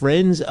Jersey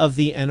Friends of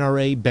the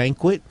NRA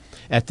banquet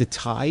at the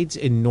Tides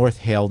in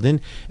North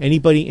Haledon.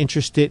 Anybody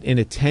interested in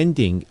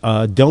attending,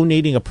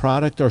 donating a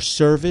product or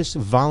service,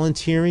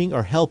 volunteering,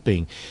 or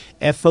helping,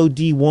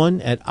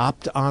 FOD1 at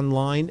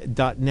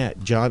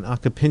optonline.net. John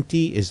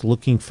Acapinti is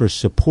looking for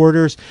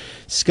supporters.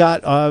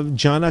 Scott,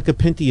 John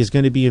Acapinti is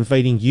going to be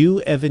inviting you,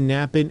 Evan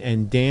Knappen,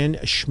 and Dan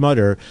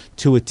Schmutter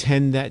to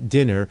attend that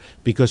dinner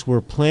because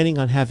we're planning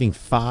on having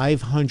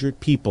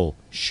 500 people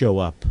show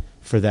up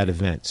for that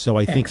event. So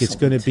I think it's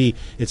going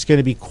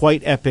to be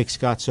quite epic,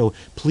 Scott. So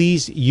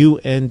please, you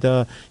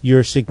and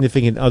your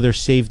significant other,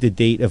 save the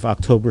date of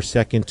October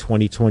 2nd,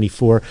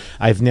 2024.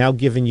 I've now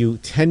given you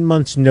 10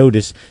 months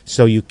notice,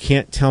 so you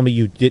can't tell me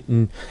you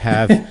didn't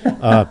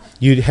have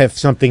you'd have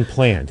something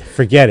planned.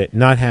 Forget it,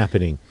 not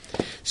happening.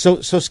 So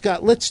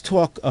Scott, let's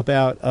talk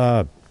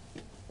about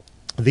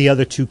the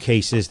other two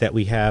cases that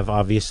we have,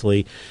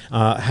 obviously,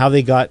 how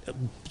they got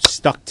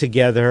stuck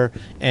together,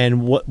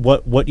 and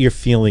what you're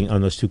feeling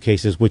on those two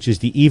cases, which is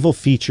the evil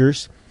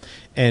features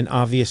and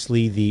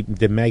obviously the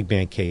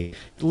Magban case.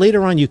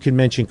 Later on you can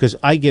mention, because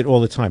I get all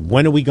the time,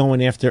 when are we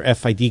going after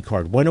FID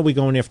card? When are we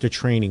going after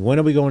training? When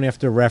are we going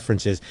after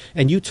references?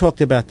 And you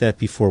talked about that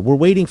before. We're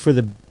waiting for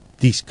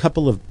these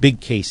couple of big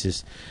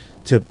cases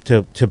to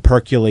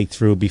percolate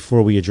through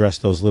before we address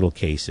those little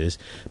cases.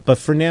 But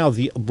for now,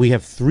 we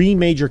have 3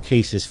 major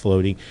cases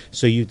floating.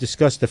 So you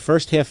discussed the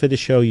first half of the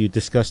show, you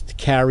discussed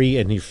Carrie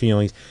and your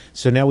feelings.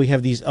 So now we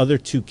have these other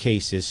 2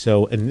 cases.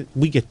 So, and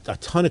we get a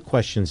ton of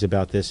questions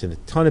about this, and a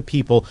ton of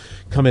people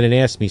come in and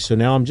ask me. So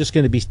now I'm just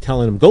going to be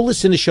telling them, go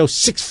listen to show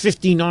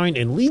 659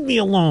 and leave me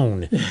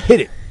alone.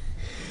 Hit it.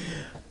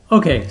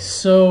 Okay,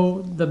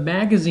 so the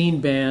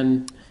magazine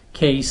ban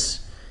case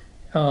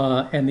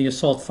and the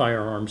assault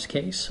firearms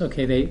case.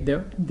 Okay,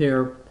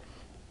 they're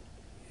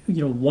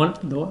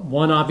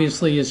one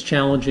obviously is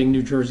challenging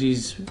New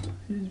Jersey's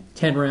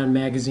 10-round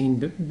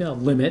magazine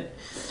limit.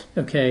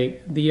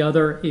 Okay, the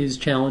other is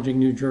challenging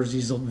New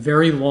Jersey's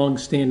very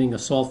long-standing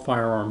assault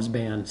firearms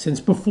ban since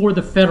before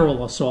the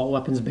federal assault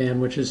weapons ban,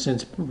 which has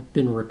since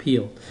been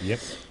repealed. Yep.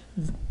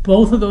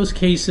 Both of those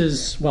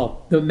cases,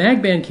 well, the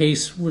mag ban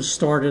case was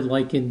started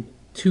like in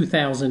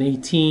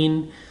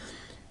 2018,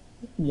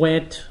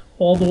 went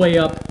all the way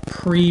up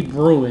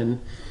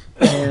pre-Bruen,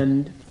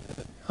 and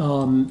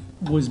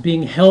was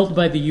being held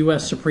by the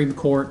U.S. Supreme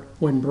Court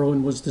when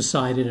Bruen was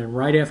decided. And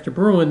right after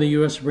Bruen, the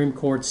U.S. Supreme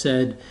Court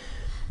said,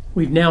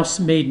 we've now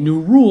made new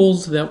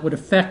rules that would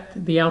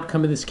affect the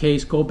outcome of this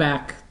case. Go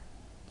back,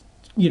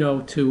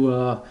 go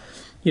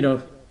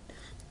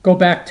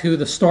back to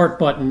the start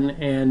button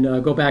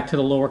and go back to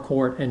the lower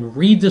court and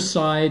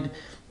redecide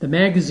the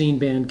magazine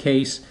ban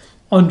case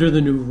under the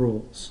new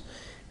rules.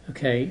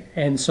 Okay,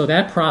 and so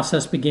that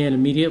process began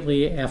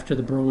immediately after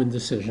the Bruen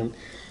decision.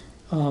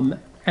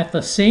 At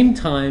the same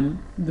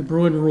time, the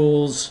Bruen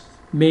rules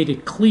made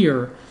it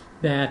clear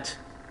that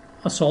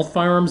assault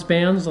firearms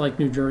bans, like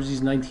New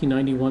Jersey's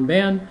 1991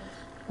 ban,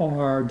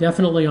 are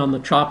definitely on the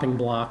chopping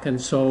block. And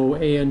so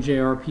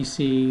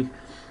ANJRPC,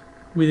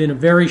 within a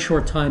very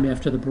short time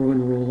after the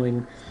Bruen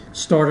ruling,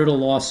 started a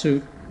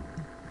lawsuit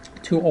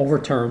to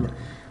overturn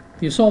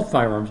the assault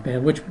firearms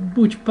ban, which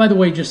by the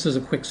way, just as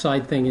a quick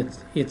side thing,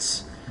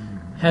 it's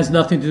has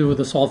nothing to do with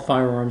assault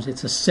firearms.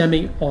 It's a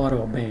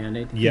semi-auto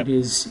ban.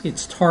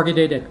 It's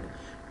targeted at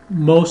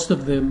most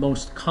of the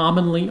most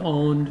commonly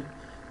owned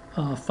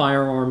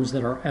firearms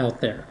that are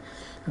out there.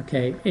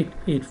 Okay,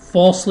 it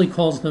falsely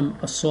calls them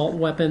assault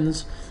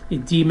weapons.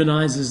 It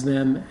demonizes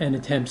them and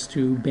attempts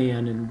to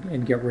ban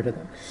and get rid of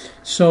them.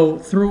 So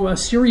through a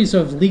series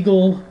of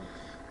legal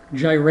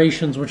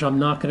gyrations, which I'm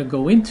not going to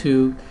go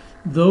into,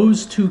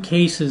 those 2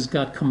 cases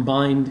got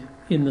combined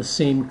in the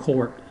same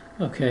court.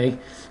 Okay,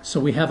 so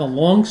we have a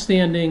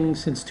long-standing,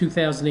 since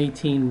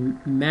 2018,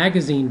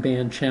 magazine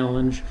ban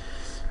challenge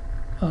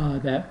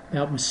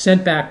that was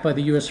sent back by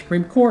the U.S.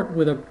 Supreme Court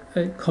with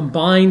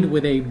combined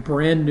with a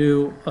brand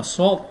new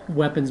assault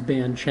weapons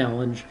ban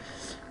challenge.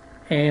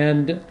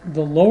 And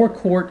the lower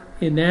court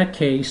in that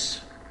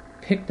case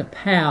picked a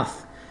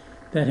path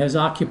that has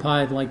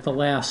occupied like the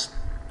last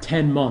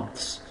 10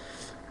 months.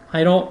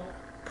 I don't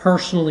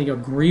personally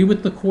agree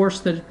with the course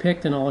that it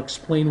picked, and I'll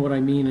explain what I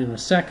mean in a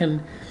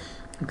second.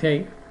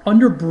 Okay,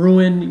 under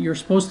Bruin, you're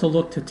supposed to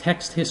look to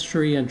text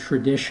history and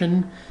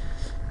tradition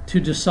to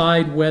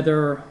decide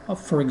whether,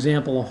 for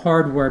example, a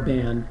hardware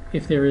ban,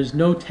 if there is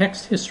no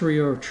text history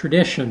or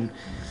tradition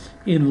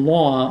in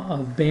law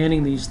of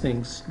banning these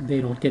things,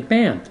 they don't get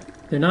banned.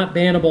 They're not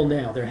bannable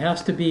now. There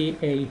has to be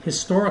a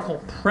historical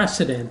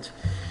precedent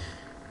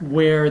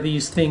where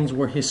these things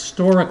were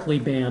historically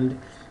banned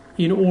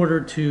in order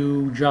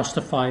to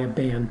justify a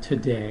ban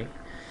today.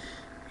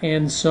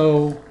 And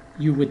so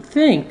you would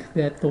think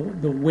that the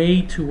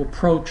way to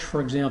approach,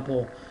 for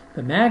example,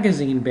 the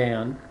magazine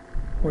ban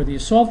or the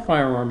assault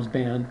firearms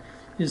ban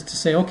is to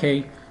say,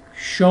 okay,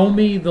 show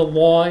me the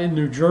law in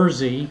New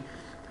Jersey,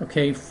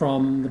 okay,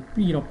 from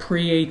the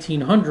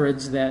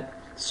pre-1800s that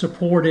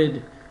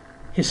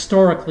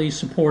historically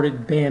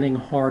supported banning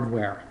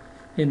hardware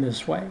in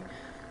this way.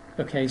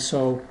 Okay,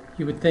 so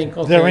you would think,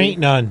 okay, there ain't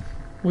none.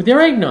 Well,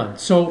 there ain't none.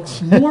 So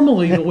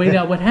normally the way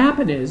that would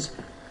happen is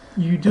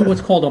you do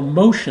what's called a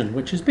motion,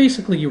 which is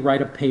basically you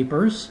write up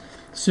papers,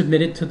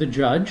 submit it to the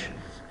judge,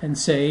 and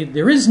say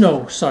there is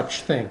no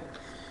such thing.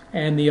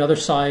 And the other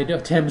side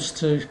attempts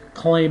to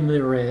claim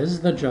there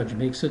is. The judge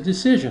makes a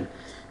decision.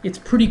 It's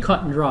pretty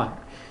cut and dry.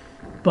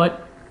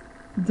 But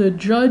the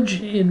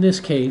judge in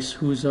this case,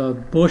 who's a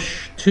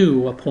Bush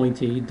II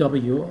appointee,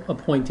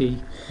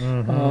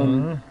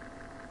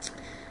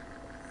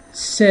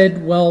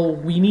 said, well,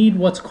 we need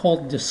what's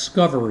called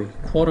discovery,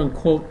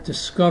 quote-unquote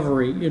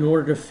discovery, in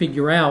order to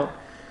figure out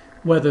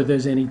whether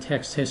there's any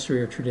text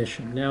history or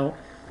tradition. Now,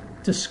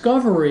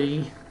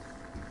 discovery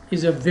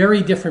is a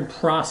very different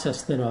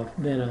process than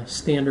a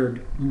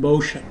standard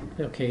motion.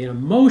 Okay, in a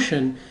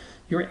motion,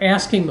 you're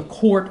asking the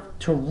court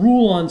to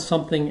rule on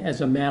something as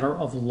a matter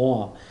of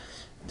law.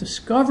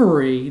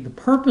 Discovery, the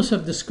purpose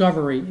of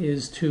discovery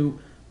is to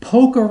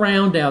poke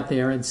around out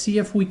there and see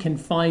if we can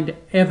find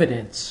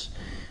evidence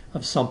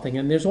of something.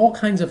 And there's all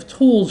kinds of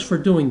tools for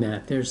doing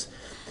that. There's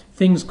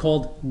things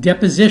called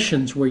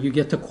depositions where you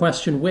get to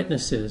question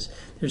witnesses.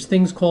 There's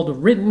things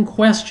called written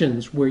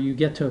questions where you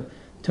get to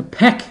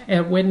peck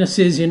at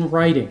witnesses in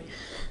writing.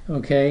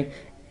 Okay?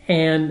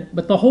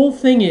 But the whole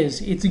thing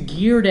is it's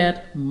geared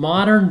at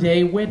modern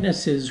day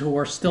witnesses who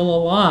are still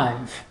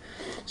alive.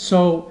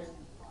 So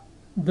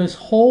this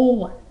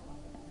whole,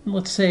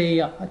 let's say,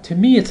 to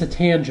me it's a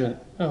tangent.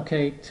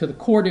 Okay? To the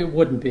court it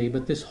wouldn't be,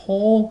 but this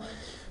whole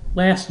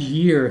last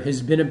year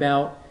has been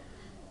about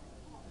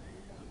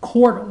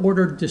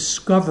court-ordered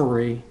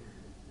discovery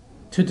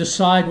to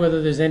decide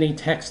whether there's any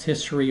text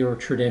history or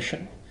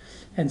tradition.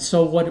 And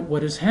so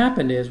what has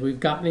happened is we've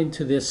gotten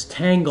into this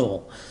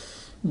tangle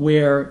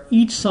where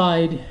each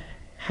side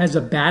has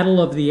a battle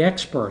of the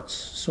experts.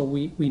 So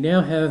we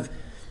now have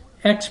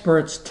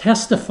experts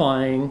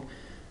testifying,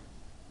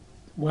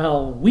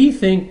 well, we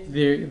think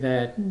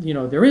that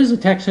there is a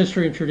text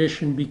history and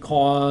tradition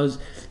because,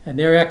 and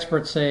their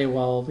experts say,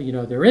 well,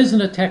 there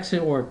isn't a text,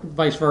 or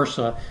vice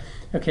versa.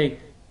 Okay,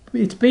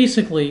 it's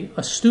basically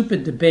a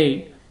stupid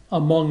debate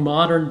among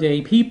modern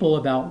day people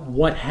about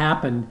what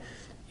happened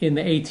in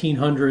the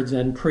 1800s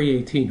and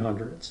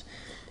pre-1800s.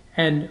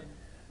 And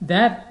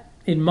that,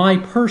 in my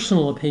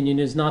personal opinion,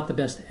 is not the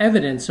best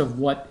evidence of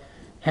what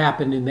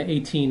happened in the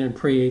 18 and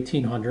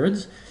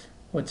pre-1800s.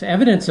 What's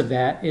evidence of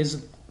that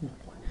is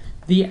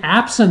the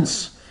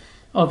absence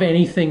of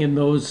anything in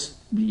those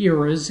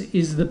eras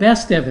is the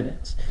best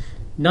evidence,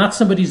 not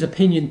somebody's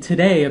opinion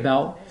today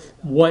about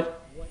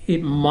what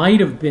it might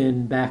have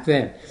been back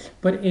then.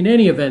 But in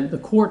any event, the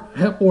court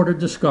ordered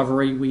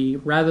discovery. We,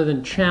 rather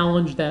than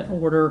challenge that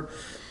order,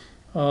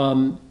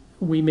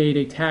 we made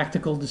a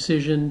tactical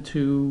decision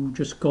to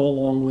just go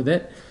along with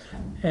it.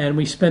 And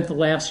we spent the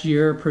last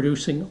year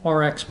producing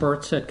our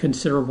experts at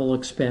considerable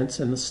expense,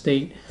 and the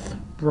state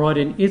brought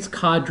in its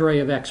cadre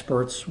of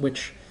experts,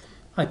 which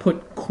I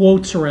put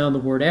quotes around the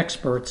word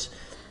experts.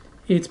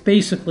 It's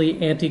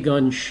basically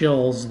anti-gun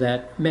shills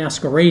that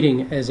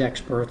masquerading as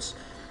experts,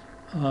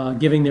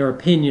 giving their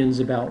opinions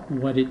about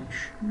what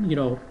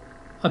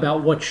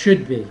about what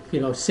should be,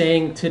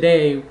 saying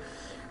today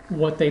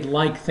what they'd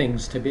like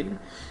things to be.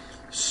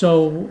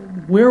 So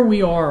where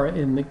we are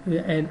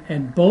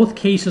and both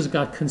cases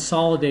got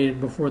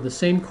consolidated before the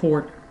same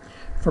court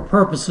for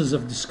purposes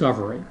of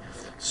discovery.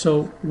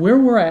 So where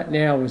we're at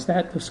now is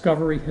that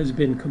discovery has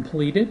been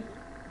completed.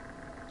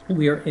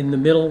 We are in the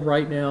middle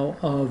right now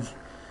of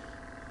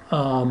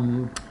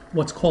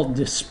what's called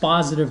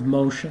dispositive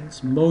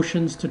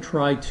motions to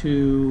try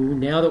to,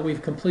 now that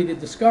we've completed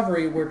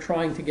discovery, we're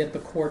trying to get the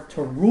court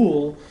to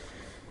rule,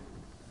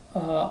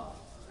 to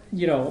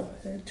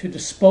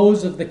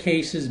dispose of the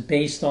cases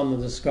based on the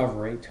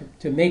discovery,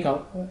 to make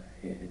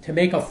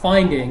a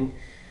finding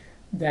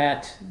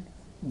that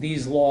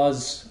these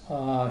laws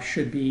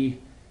should be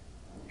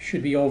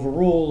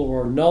overruled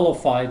or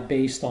nullified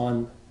based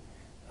on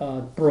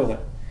Bruin.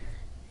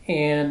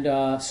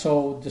 And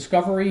so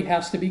discovery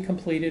has to be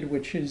completed,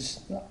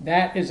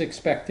 that is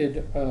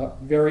expected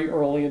very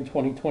early in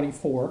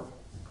 2024.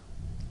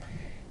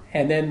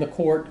 And then the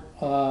court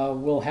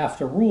will have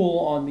to rule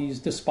on these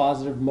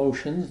dispositive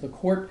motions. The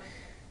court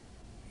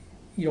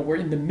we're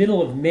in the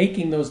middle of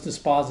making those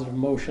dispositive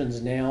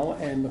motions now,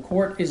 and the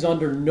court is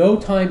under no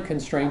time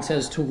constraints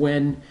as to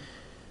when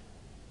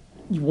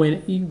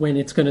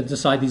it's going to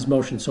decide these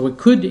motions. So it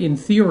could, in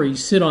theory,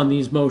 sit on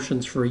these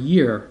motions for a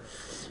year,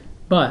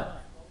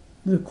 but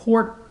the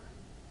court,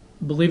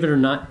 believe it or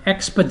not,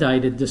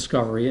 expedited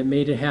discovery. It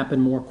made it happen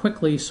more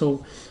quickly.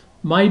 So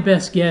my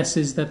best guess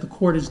is that the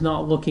court is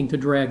not looking to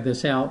drag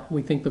this out.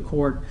 We think the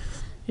court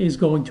is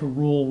going to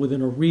rule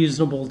within a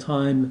reasonable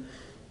time.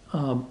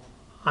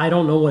 I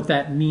don't know what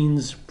that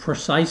means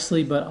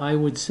precisely, but I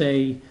would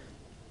say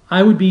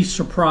I would be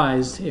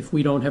surprised if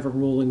we don't have a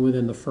ruling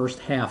within the first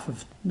half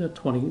of the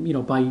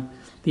by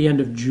the end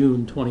of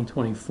June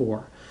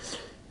 2024.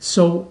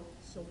 So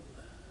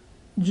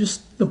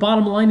just the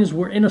bottom line is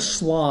we're in a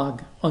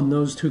slog on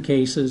those two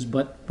cases,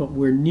 but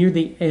we're near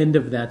the end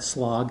of that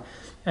slog.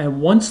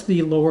 And once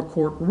the lower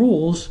court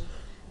rules,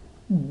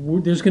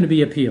 there's going to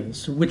be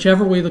appeals.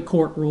 Whichever way the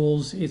court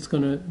rules, we're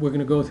going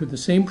to go through the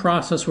same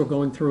process we're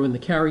going through in the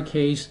Carey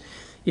case.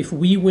 If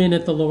we win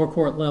at the lower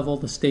court level,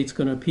 the state's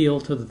going to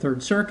appeal to the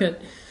Third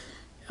Circuit.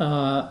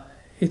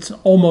 It's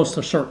almost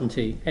a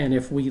certainty. And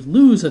if we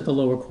lose at the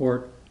lower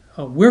court,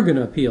 we're going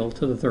to appeal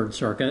to the Third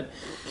Circuit.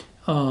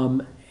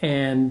 And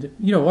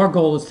our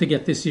goal is to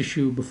get this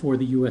issue before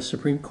the U.S.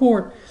 Supreme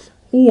Court,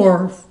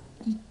 or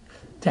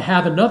to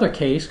have another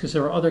case, because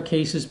there are other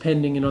cases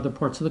pending in other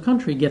parts of the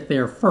country, get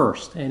there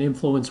first and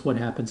influence what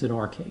happens in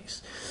our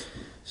case.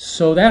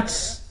 So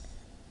that's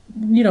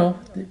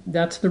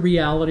the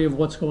reality of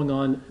what's going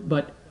on.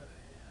 But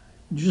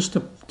just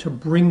to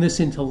bring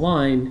this into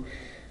line,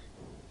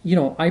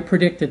 I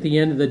predict at the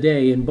end of the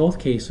day, in both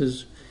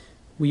cases,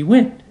 we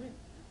win,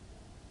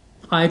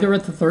 either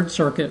at the Third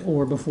Circuit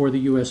or before the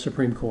U.S.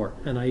 Supreme Court.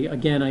 And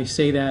I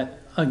say that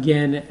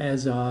again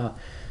as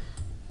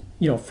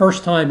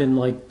first time in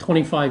like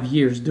 25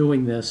 years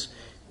doing this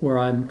where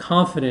I'm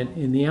confident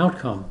in the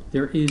outcome.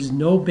 There is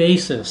no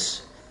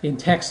basis in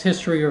text,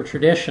 history, or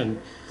tradition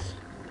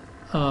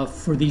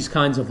for these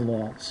kinds of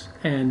laws.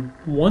 And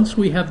once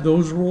we have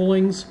those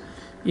rulings,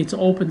 it's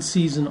open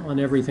season on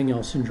everything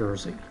else in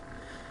Jersey.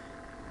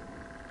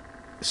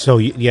 So,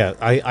 yeah,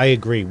 I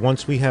agree.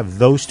 Once we have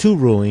those two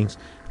rulings,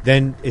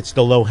 then it's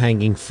the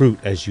low-hanging fruit,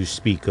 as you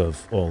speak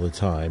of all the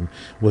time,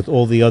 with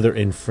all the other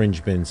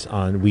infringements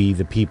on we,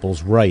 the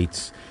people's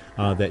rights,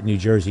 that New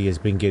Jersey has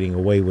been getting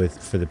away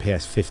with for the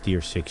past 50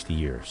 or 60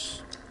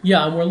 years.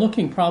 Yeah, and we're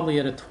looking probably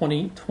at a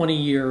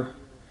 20-year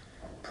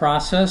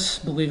process,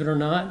 believe it or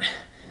not,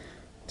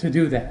 to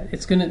do that.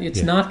 It's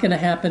not going to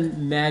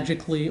happen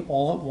magically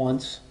all at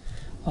once,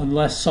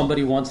 unless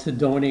somebody wants to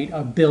donate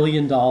 $1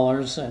 billion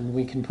and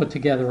we can put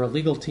together a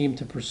legal team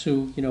to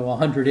pursue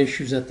 100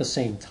 issues at the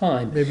same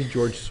time. Maybe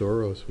George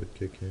Soros would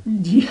kick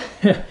in.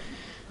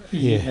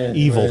 Yeah,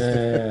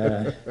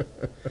 evil.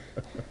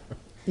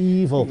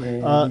 Evil.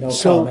 No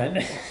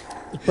comment.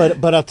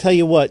 But I'll tell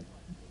you what,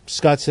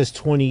 Scott says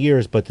 20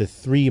 years, but the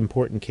three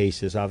important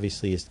cases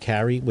obviously is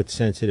Carey with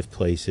sensitive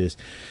places,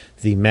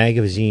 the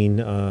magazine,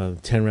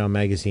 10-round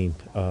magazine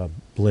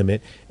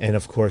limit, and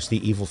of course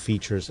the evil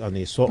features on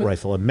the assault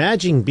rifle.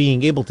 Imagine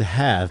being able to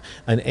have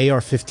an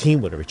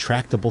AR-15 with a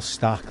retractable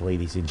stock,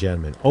 ladies and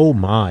gentlemen. Oh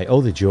my,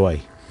 oh the joy.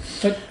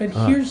 But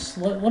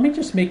let me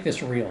just make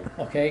this real,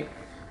 okay?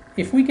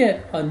 If we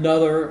get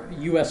another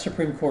U.S.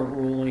 Supreme Court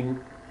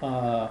ruling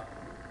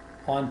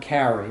on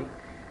Carey,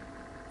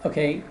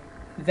 okay,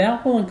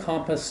 that will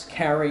encompass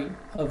carry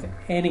of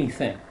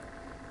anything.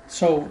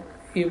 So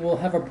it will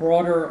have a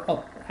broader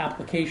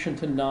application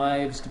to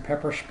knives, to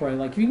pepper spray.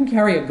 Like if you can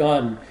carry a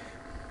gun,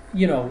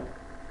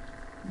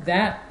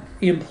 that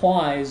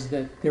implies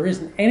that there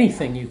isn't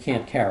anything you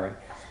can't carry.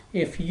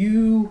 If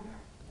you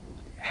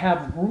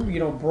have,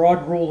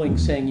 broad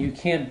rulings saying you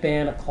can't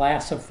ban a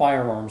class of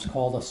firearms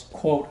called,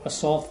 quote,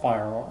 assault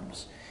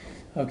firearms,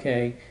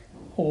 okay,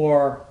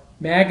 or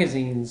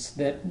magazines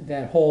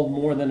that hold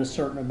more than a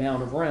certain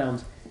amount of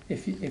rounds,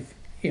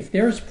 if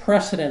there's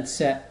precedent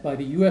set by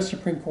the U.S.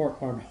 Supreme Court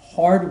on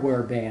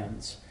hardware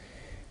bans,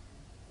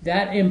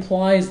 that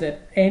implies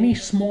that any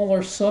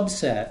smaller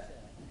subset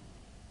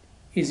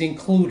is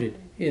included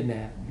in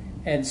that.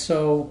 And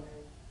so,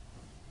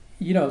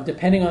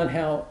 depending on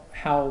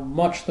how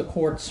much the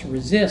courts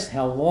resist,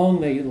 how long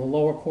the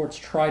lower courts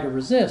try to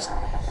resist,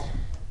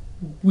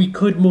 we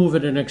could move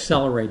at an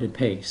accelerated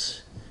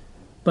pace.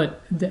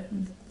 But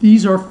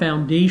these are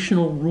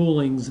foundational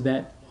rulings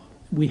that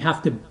we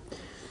have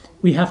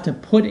to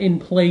put in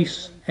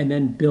place and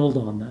then build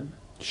on them.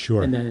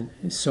 Sure. And then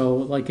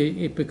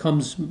it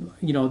becomes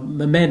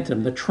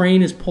momentum. The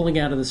train is pulling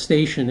out of the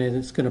station and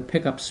it's going to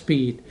pick up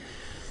speed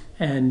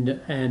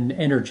and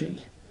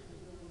energy.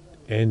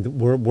 And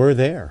we're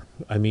there.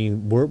 I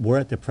mean, we're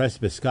at the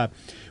precipice. Scott,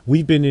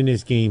 we've been in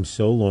this game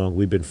so long.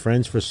 We've been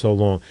friends for so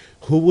long.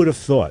 Who would have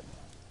thought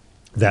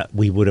that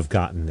we would have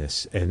gotten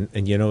this?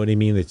 And you know what I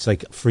mean? It's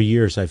like for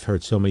years I've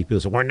heard so many people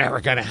say, we're never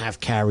going to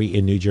have carry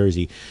in New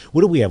Jersey.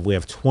 What do we have? We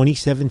have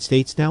 27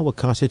 states now with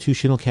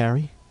constitutional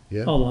carry?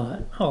 Yeah. A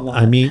lot.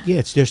 I mean,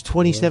 there's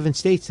 27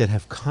 states that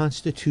have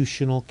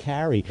constitutional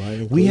carry.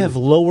 We have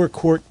lower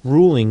court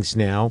rulings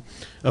now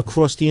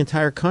across the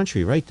entire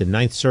country, right? The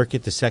Ninth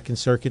Circuit, the Second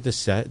Circuit, the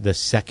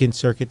Second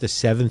Circuit, the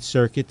Seventh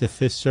Circuit, the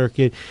Fifth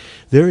Circuit.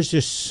 There is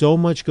just so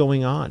much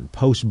going on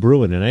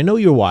post-Bruen. And I know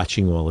you're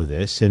watching all of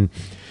this, and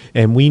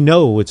we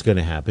know what's going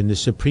to happen. The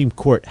Supreme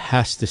Court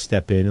has to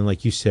step in, and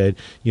like you said,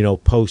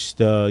 post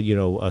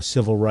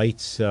civil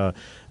rights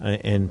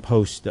and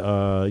post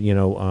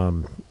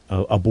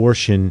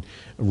abortion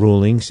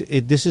rulings.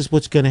 This is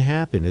what's going to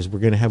happen: is we're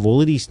going to have all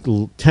of these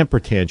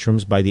temper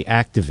tantrums by the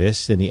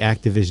activists and the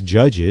activist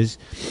judges.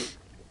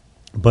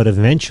 But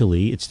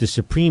eventually, it's the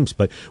Supremes.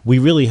 But we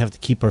really have to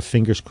keep our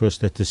fingers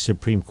crossed that the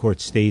Supreme Court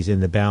stays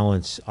in the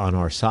balance on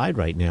our side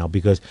right now,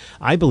 because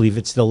I believe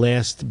it's the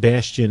last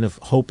bastion of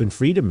hope and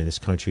freedom in this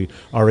country.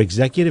 Our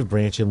executive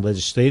branch and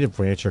legislative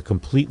branch are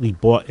completely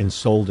bought and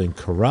sold and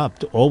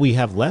corrupt. All we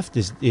have left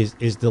is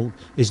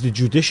the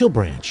judicial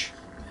branch.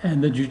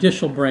 And the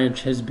judicial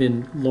branch has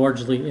been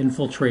largely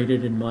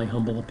infiltrated, in my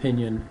humble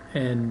opinion,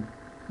 and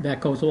that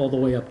goes all the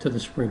way up to the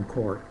Supreme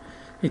Court.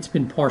 It's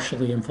been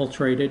partially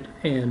infiltrated,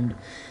 and,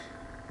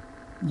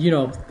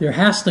 there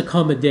has to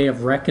come a day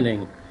of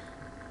reckoning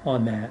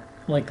on that.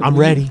 I'm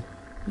ready.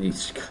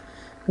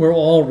 We're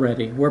all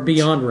ready. We're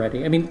beyond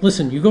ready. I mean,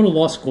 listen, you go to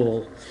law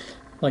school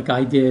like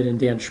I did and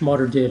Dan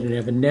Schmutter did and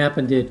Evan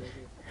Nappen did,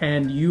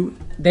 and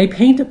they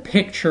paint a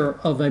picture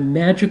of a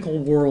magical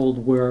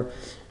world where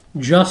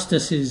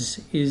justice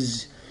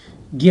is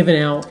given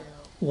out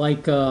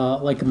like a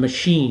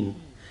machine,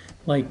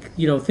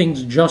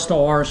 things just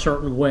are a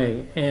certain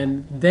way,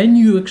 and then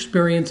you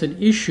experience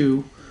an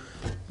issue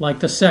like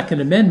the Second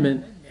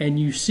Amendment, and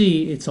you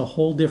see it's a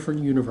whole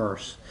different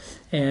universe,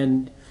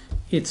 and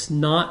it's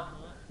not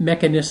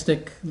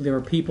mechanistic. There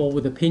are people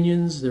with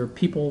opinions, there are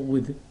people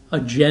with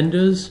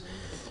agendas,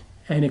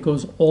 and it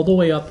goes all the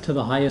way up to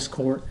the highest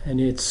court,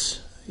 and it's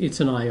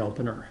an eye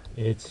opener.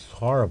 It's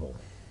horrible,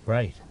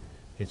 right?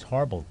 It's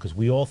horrible because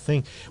we all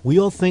think,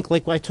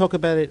 like I talk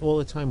about it all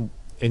the time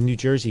in New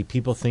Jersey,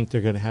 people think they're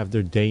going to have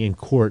their day in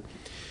court.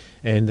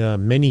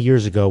 And many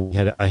years ago,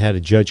 I had a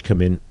judge come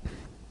in,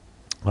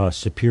 a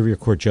Superior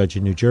Court judge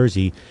in New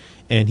Jersey,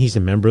 and he's a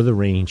member of the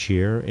range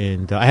here.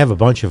 And I have a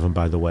bunch of them,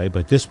 by the way,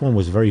 but this one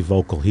was very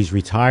vocal. He's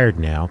retired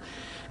now.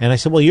 And I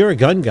said, well, you're a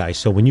gun guy,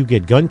 so when you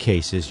get gun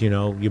cases, you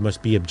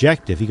must be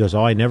objective. He goes,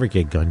 I never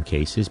get gun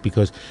cases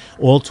because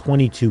all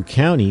 22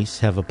 counties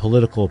have a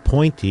political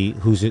appointee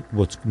who's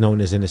what's known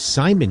as an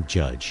assignment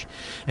judge.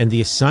 And the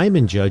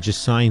assignment judge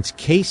assigns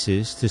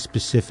cases to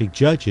specific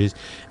judges,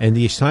 and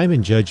the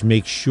assignment judge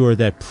makes sure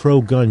that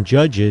pro-gun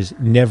judges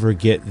never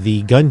get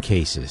the gun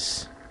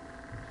cases.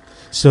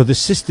 So the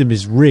system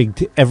is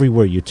rigged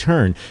everywhere you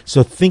turn.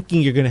 So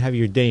thinking you're going to have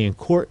your day in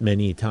court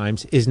many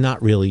times is not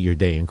really your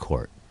day in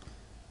court.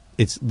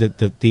 It's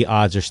the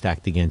odds are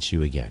stacked against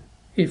you again.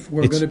 If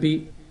we're going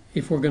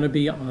to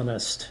be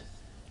honest,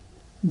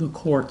 the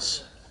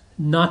courts,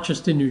 not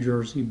just in New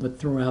Jersey but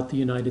throughout the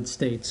United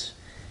States,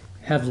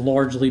 have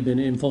largely been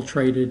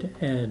infiltrated,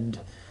 and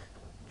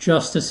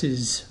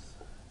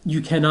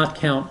you cannot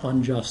count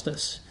on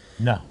justice.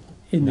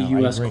 In the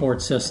U.S.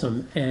 court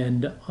system,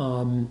 and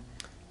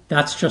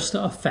that's just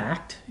a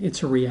fact.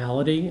 It's a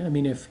reality. I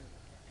mean,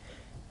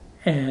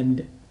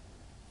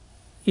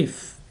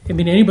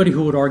 anybody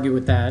who would argue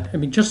with that,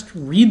 just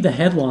read the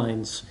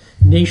headlines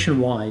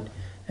nationwide,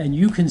 and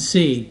you can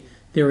see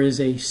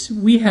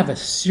we have a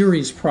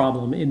serious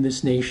problem in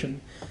this nation.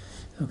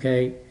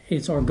 Okay,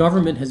 our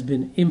government has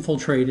been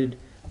infiltrated.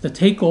 The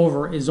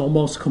takeover is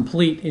almost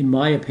complete, in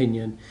my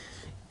opinion,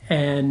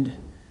 and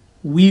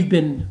we've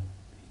been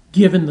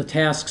given the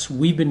tasks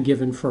we've been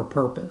given for a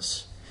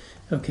purpose.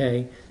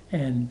 Okay,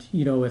 and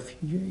if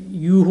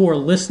you who are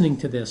listening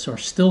to this are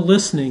still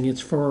listening, it's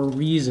for a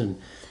reason.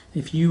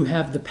 If you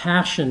have the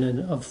passion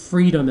of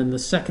freedom and the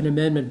Second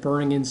Amendment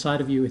burning inside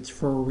of you, it's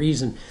for a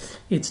reason.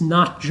 It's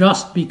not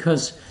just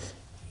because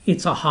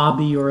it's a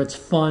hobby or it's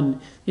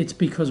fun. It's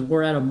because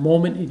we're at a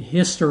moment in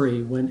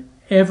history when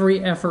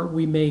every effort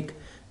we make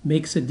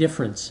makes a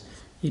difference.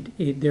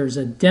 There's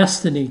a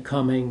destiny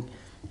coming,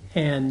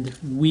 and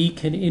we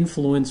can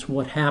influence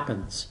what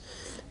happens.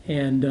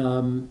 And,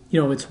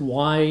 it's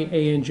why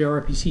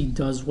ANJRPC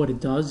does what it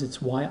does.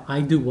 It's why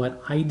I do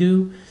what I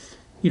do.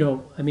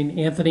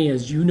 Anthony,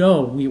 as you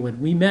know,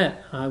 when we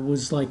met, I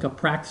was like a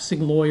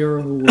practicing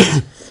lawyer who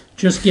was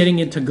just getting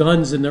into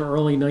guns in the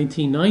early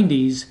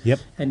 1990s. Yep.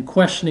 And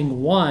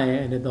questioning why.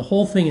 And the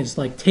whole thing is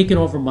like taken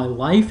over my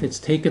life.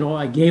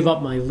 I gave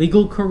up my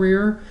legal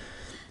career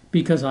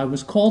because I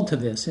was called to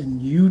this.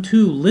 And you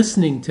too,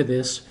 listening to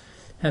this,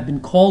 have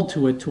been called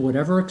to it to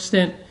whatever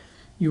extent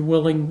you're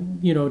willing,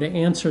 to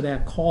answer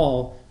that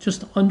call.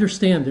 Just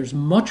understand there's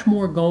much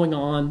more going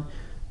on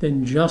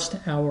than just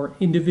our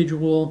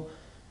individual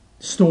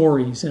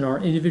stories and our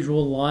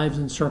individual lives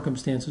and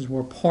circumstances.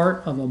 We're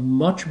part of a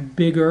much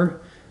bigger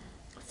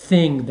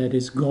thing that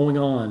is going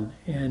on.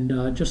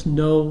 And just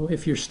know,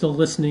 if you're still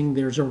listening,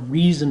 there's a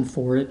reason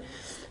for it.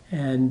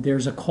 and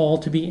there's a call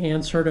to be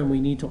answered, and we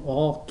need to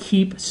all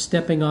keep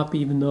stepping up,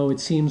 even though it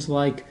seems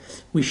like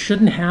we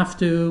shouldn't have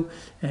to.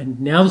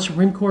 And now the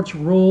Supreme Court's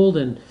ruled,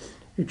 and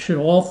it should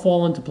all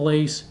fall into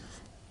place.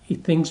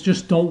 Things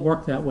just don't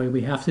work that way.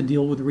 We have to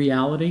deal with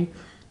reality.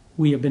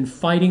 We have been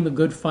fighting the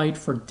good fight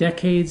for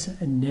decades,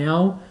 and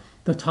now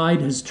the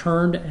tide has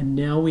turned, and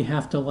now we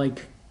have to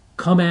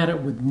come at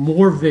it with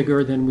more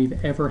vigor than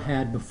we've ever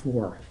had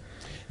before.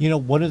 You know,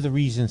 one of the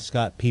reasons,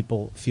 Scott,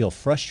 people feel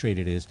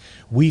frustrated is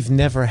we've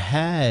never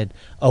had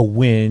a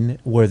win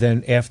where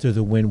then after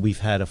the win we've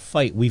had a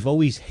fight. We've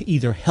always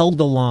either held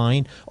the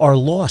line or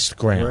lost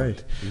ground.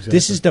 Right, exactly.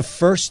 This is the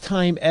first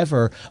time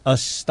ever a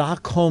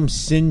Stockholm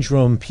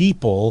Syndrome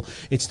people,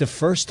 it's the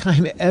first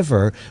time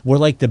ever we're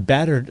like the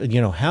battered,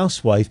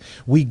 housewife.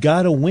 We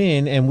got a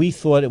win and we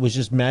thought it was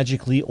just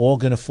magically all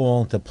going to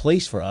fall into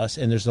place for us,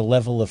 and there's a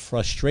level of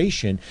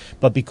frustration.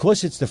 But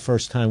because it's the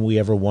first time we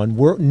ever won,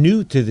 we're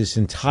new to this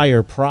entire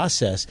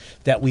process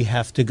that we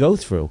have to go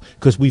through,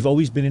 because we've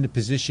always been in a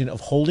position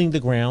of holding the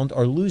ground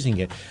or losing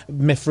it.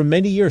 For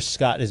many years,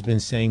 Scott has been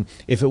saying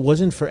if it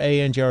wasn't for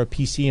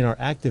ANJRPC and our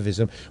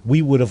activism,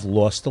 we would have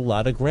lost a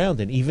lot of ground.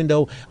 And even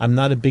though I'm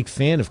not a big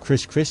fan of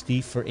Chris Christie,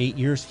 for 8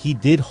 years, he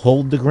did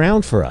hold the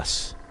ground for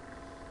us.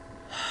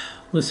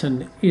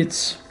 Listen,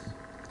 it's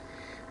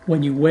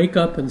when you wake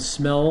up and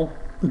smell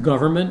the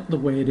government the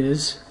way it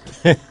is,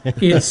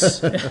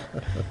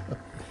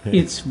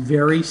 it's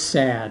very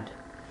sad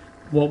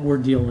what we're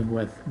dealing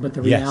with. But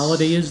the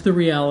reality is the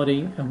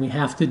reality, and we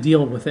have to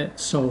deal with it.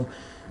 So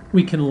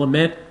we can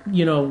lament,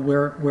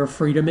 where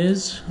freedom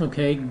is,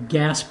 okay,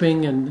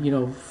 gasping and,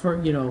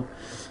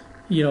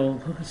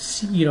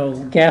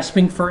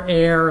 gasping for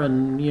air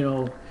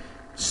and,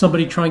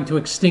 somebody trying to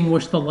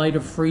extinguish the light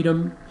of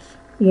freedom,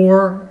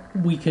 or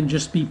we can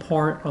just be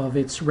part of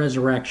its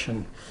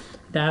resurrection.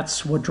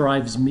 That's what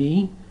drives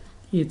me.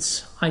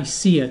 I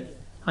see it,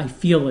 I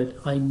feel it,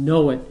 I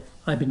know it.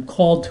 I've been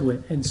called to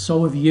it, and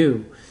so have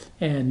you.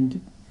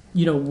 And,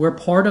 we're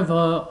part of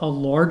a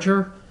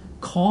larger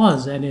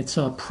cause, and it's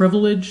a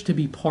privilege to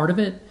be part of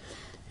it,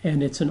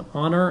 and it's an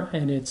honor,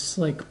 and it's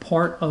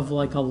part of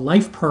a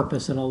life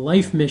purpose and a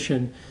life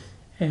mission.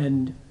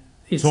 And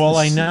it's all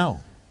I know.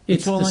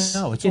 It's all I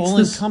know. It's all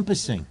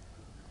encompassing.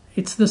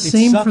 It's the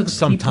same for the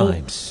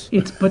sometimes.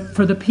 But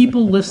for the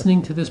people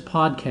listening to this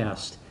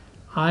podcast,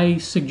 I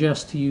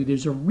suggest to you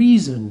there's a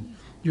reason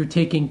you're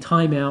taking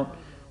time out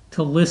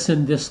to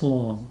listen this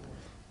long.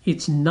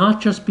 It's not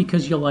just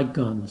because you like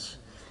guns.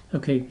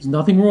 Okay, there's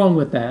nothing wrong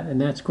with that, and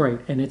that's great.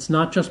 And it's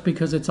not just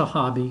because it's a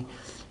hobby.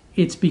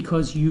 It's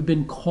because you've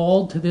been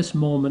called to this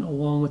moment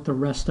along with the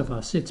rest of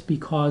us. It's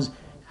because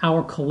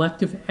our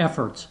collective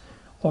efforts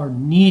are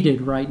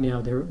needed right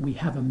now. We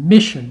have a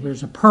mission.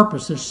 There's a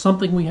purpose. There's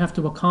something we have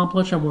to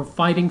accomplish, and we're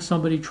fighting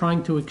somebody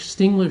trying to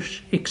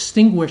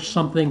extinguish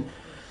something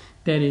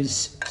that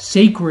is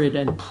sacred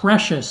and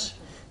precious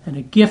and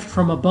a gift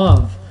from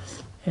above.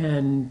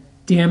 And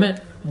damn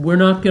it, we're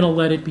not going to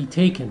let it be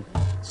taken.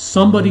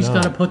 Somebody's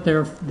got to put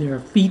their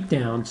feet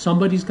down.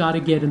 Somebody's got to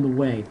get in the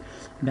way.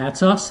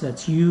 That's us,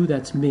 that's you,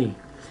 that's me.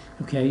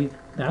 Okay?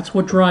 That's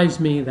what drives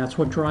me. That's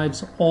what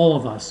drives all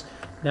of us.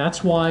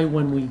 That's why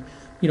when we,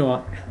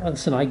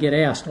 listen, I get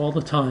asked all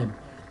the time.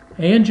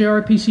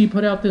 ANJRPC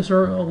put out this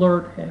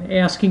alert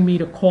asking me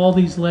to call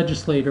these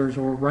legislators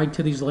or write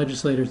to these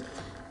legislators.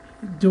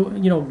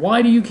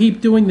 Why do you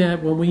keep doing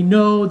that when we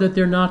know that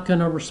they're not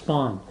going to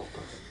respond?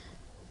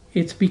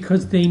 It's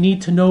because they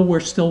need to know we're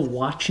still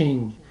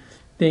watching.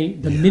 The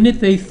minute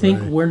they think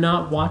we're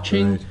not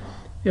watching,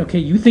 okay,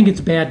 you think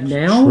it's bad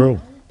now?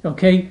 True.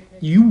 Okay,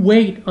 you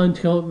wait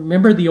until,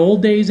 remember the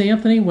old days,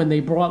 Anthony, when they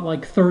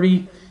brought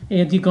 30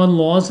 anti-gun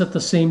laws at the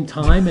same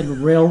time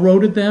and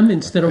railroaded them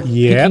instead of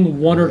picking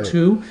one or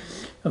two?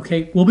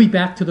 Okay, we'll be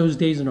back to those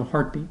days in a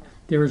heartbeat.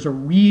 There is a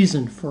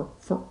reason for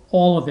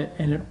all of it,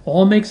 and it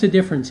all makes a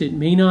difference. It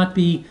may not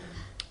be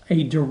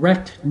a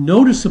direct,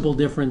 noticeable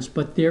difference,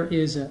 but there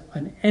is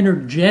an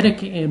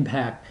energetic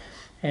impact.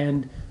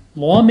 And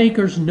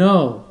lawmakers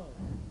know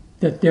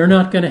that they're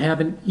not going to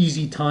have an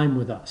easy time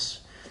with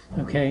us.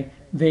 Okay?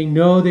 They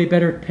know they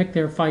better pick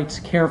their fights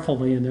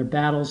carefully and their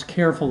battles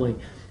carefully.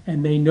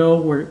 And they know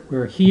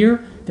we're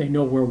here, they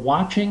know we're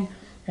watching,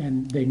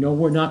 and they know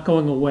we're not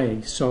going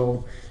away.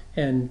 So,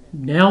 and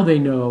now they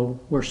know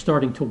we're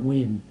starting to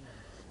win.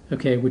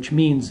 Okay, which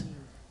means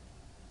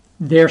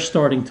they're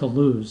starting to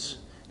lose.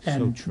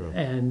 And, so true.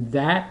 And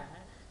that,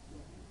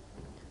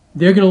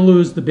 they're going to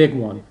lose the big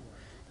one,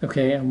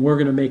 okay, and we're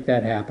going to make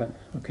that happen,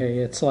 okay.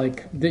 It's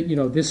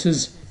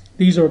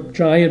these are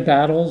giant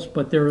battles,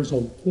 but there is a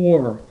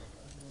war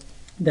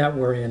that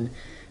we're in,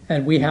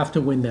 and we have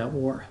to win that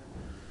war.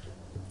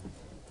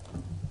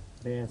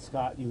 Man,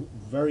 Scott,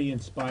 very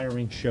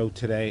inspiring show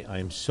today. I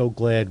am so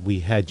glad we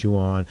had you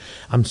on.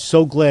 I'm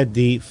so glad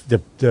the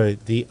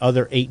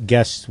other 8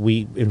 guests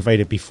we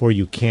invited before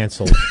you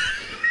canceled.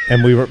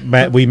 And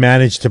we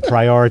managed to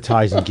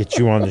prioritize and get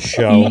you on the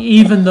show.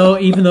 Even though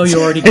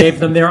you already gave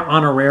them their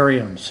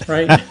honorariums,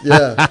 right?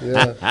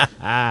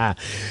 Yeah.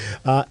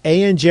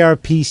 ANJRPC.org.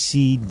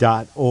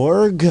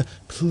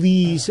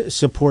 Please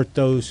support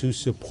those who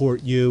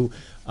support you.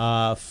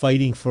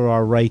 Fighting for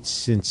our rights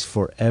since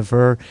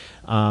forever.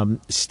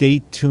 Stay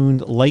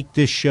tuned. Like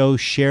this show.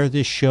 Share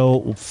this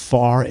show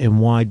far and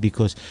wide,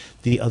 because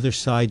the other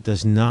side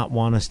does not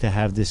want us to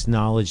have this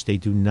knowledge. They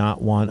do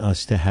not want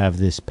us to have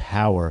this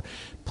power.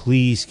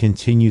 Please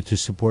continue to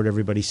support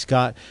everybody.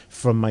 Scott,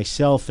 from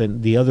myself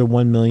and the other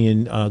 1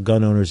 million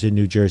gun owners in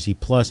New Jersey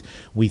Plus,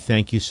 we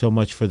thank you so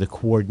much for the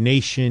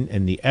coordination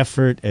and the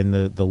effort and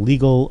the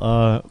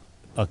legal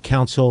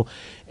counsel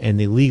and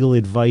the legal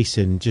advice,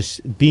 and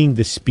just being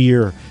the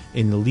spear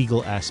in the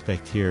legal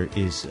aspect here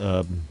is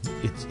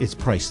it's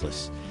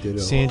priceless. Ditto.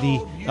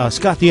 Sandy,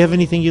 Scott, do you have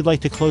anything you'd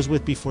like to close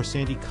with before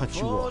Sandy cuts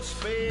you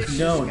off?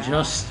 No,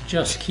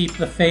 just keep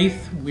the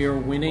faith. We are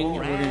winning, and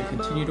we're going to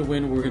continue to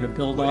win. We're going to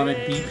build on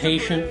it. Be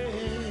patient.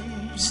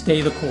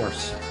 Stay the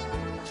course.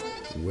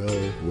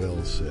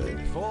 Well said.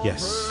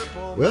 Yes.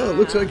 Well, it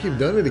looks like you've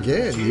done it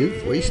again.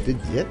 You've wasted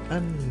yet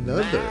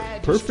another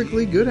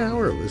perfectly good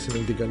hour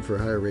listening to Gun for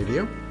Hire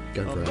Radio.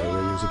 Gun for Hire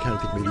Radio is a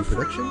Counterfeit Media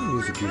production.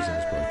 Music used in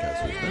this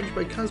broadcast was managed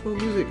by Cosmo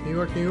Music, New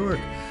York, New York.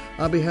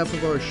 On behalf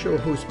of our show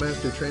host,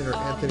 master trainer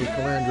Anthony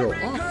Calandro,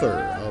 author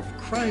of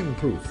Crime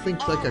Proof,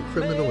 Think Like a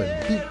Criminal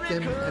and Beat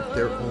Them at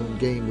Their Own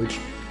Game, which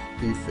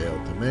he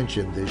failed to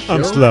mention this show.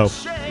 I'm slow.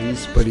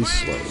 He's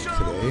slow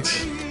today.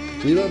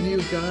 We love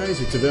you guys.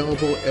 It's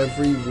available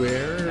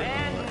everywhere.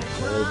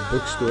 All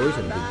bookstores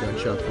and the gun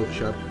shop,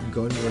 bookshop,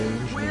 gun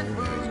range known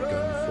as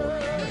Gun for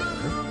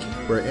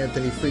Hire, where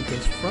Anthony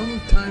frequents from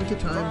time to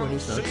time when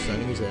he's not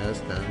sunning his ass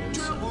down in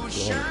sunny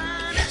Florida.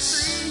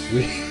 Yes.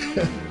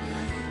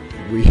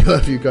 We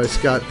love you guys.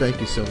 Scott, thank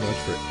you so much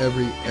for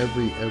everything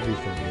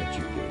that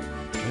you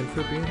do, and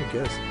for being a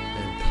guest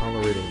and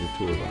tolerating the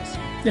two of us.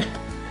 Yeah.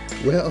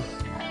 Well,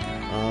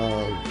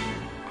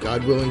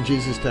 God willing,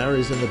 Jesus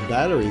tarries and the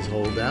batteries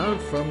hold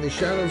out from the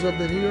shadows of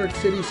the New York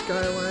City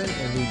skyline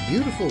and the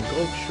beautiful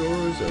Gulf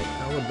shores of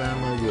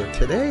Alabama, where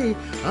today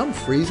I'm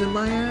freezing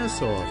my ass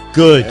off.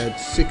 Good. At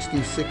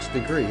 66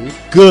 degrees.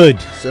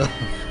 Good. So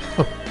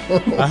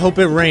I hope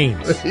it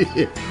rains.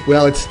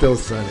 Well, it's still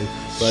sunny,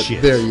 but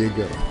Shit. There you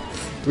go.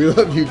 We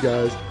love you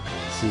guys.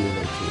 See you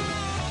next week.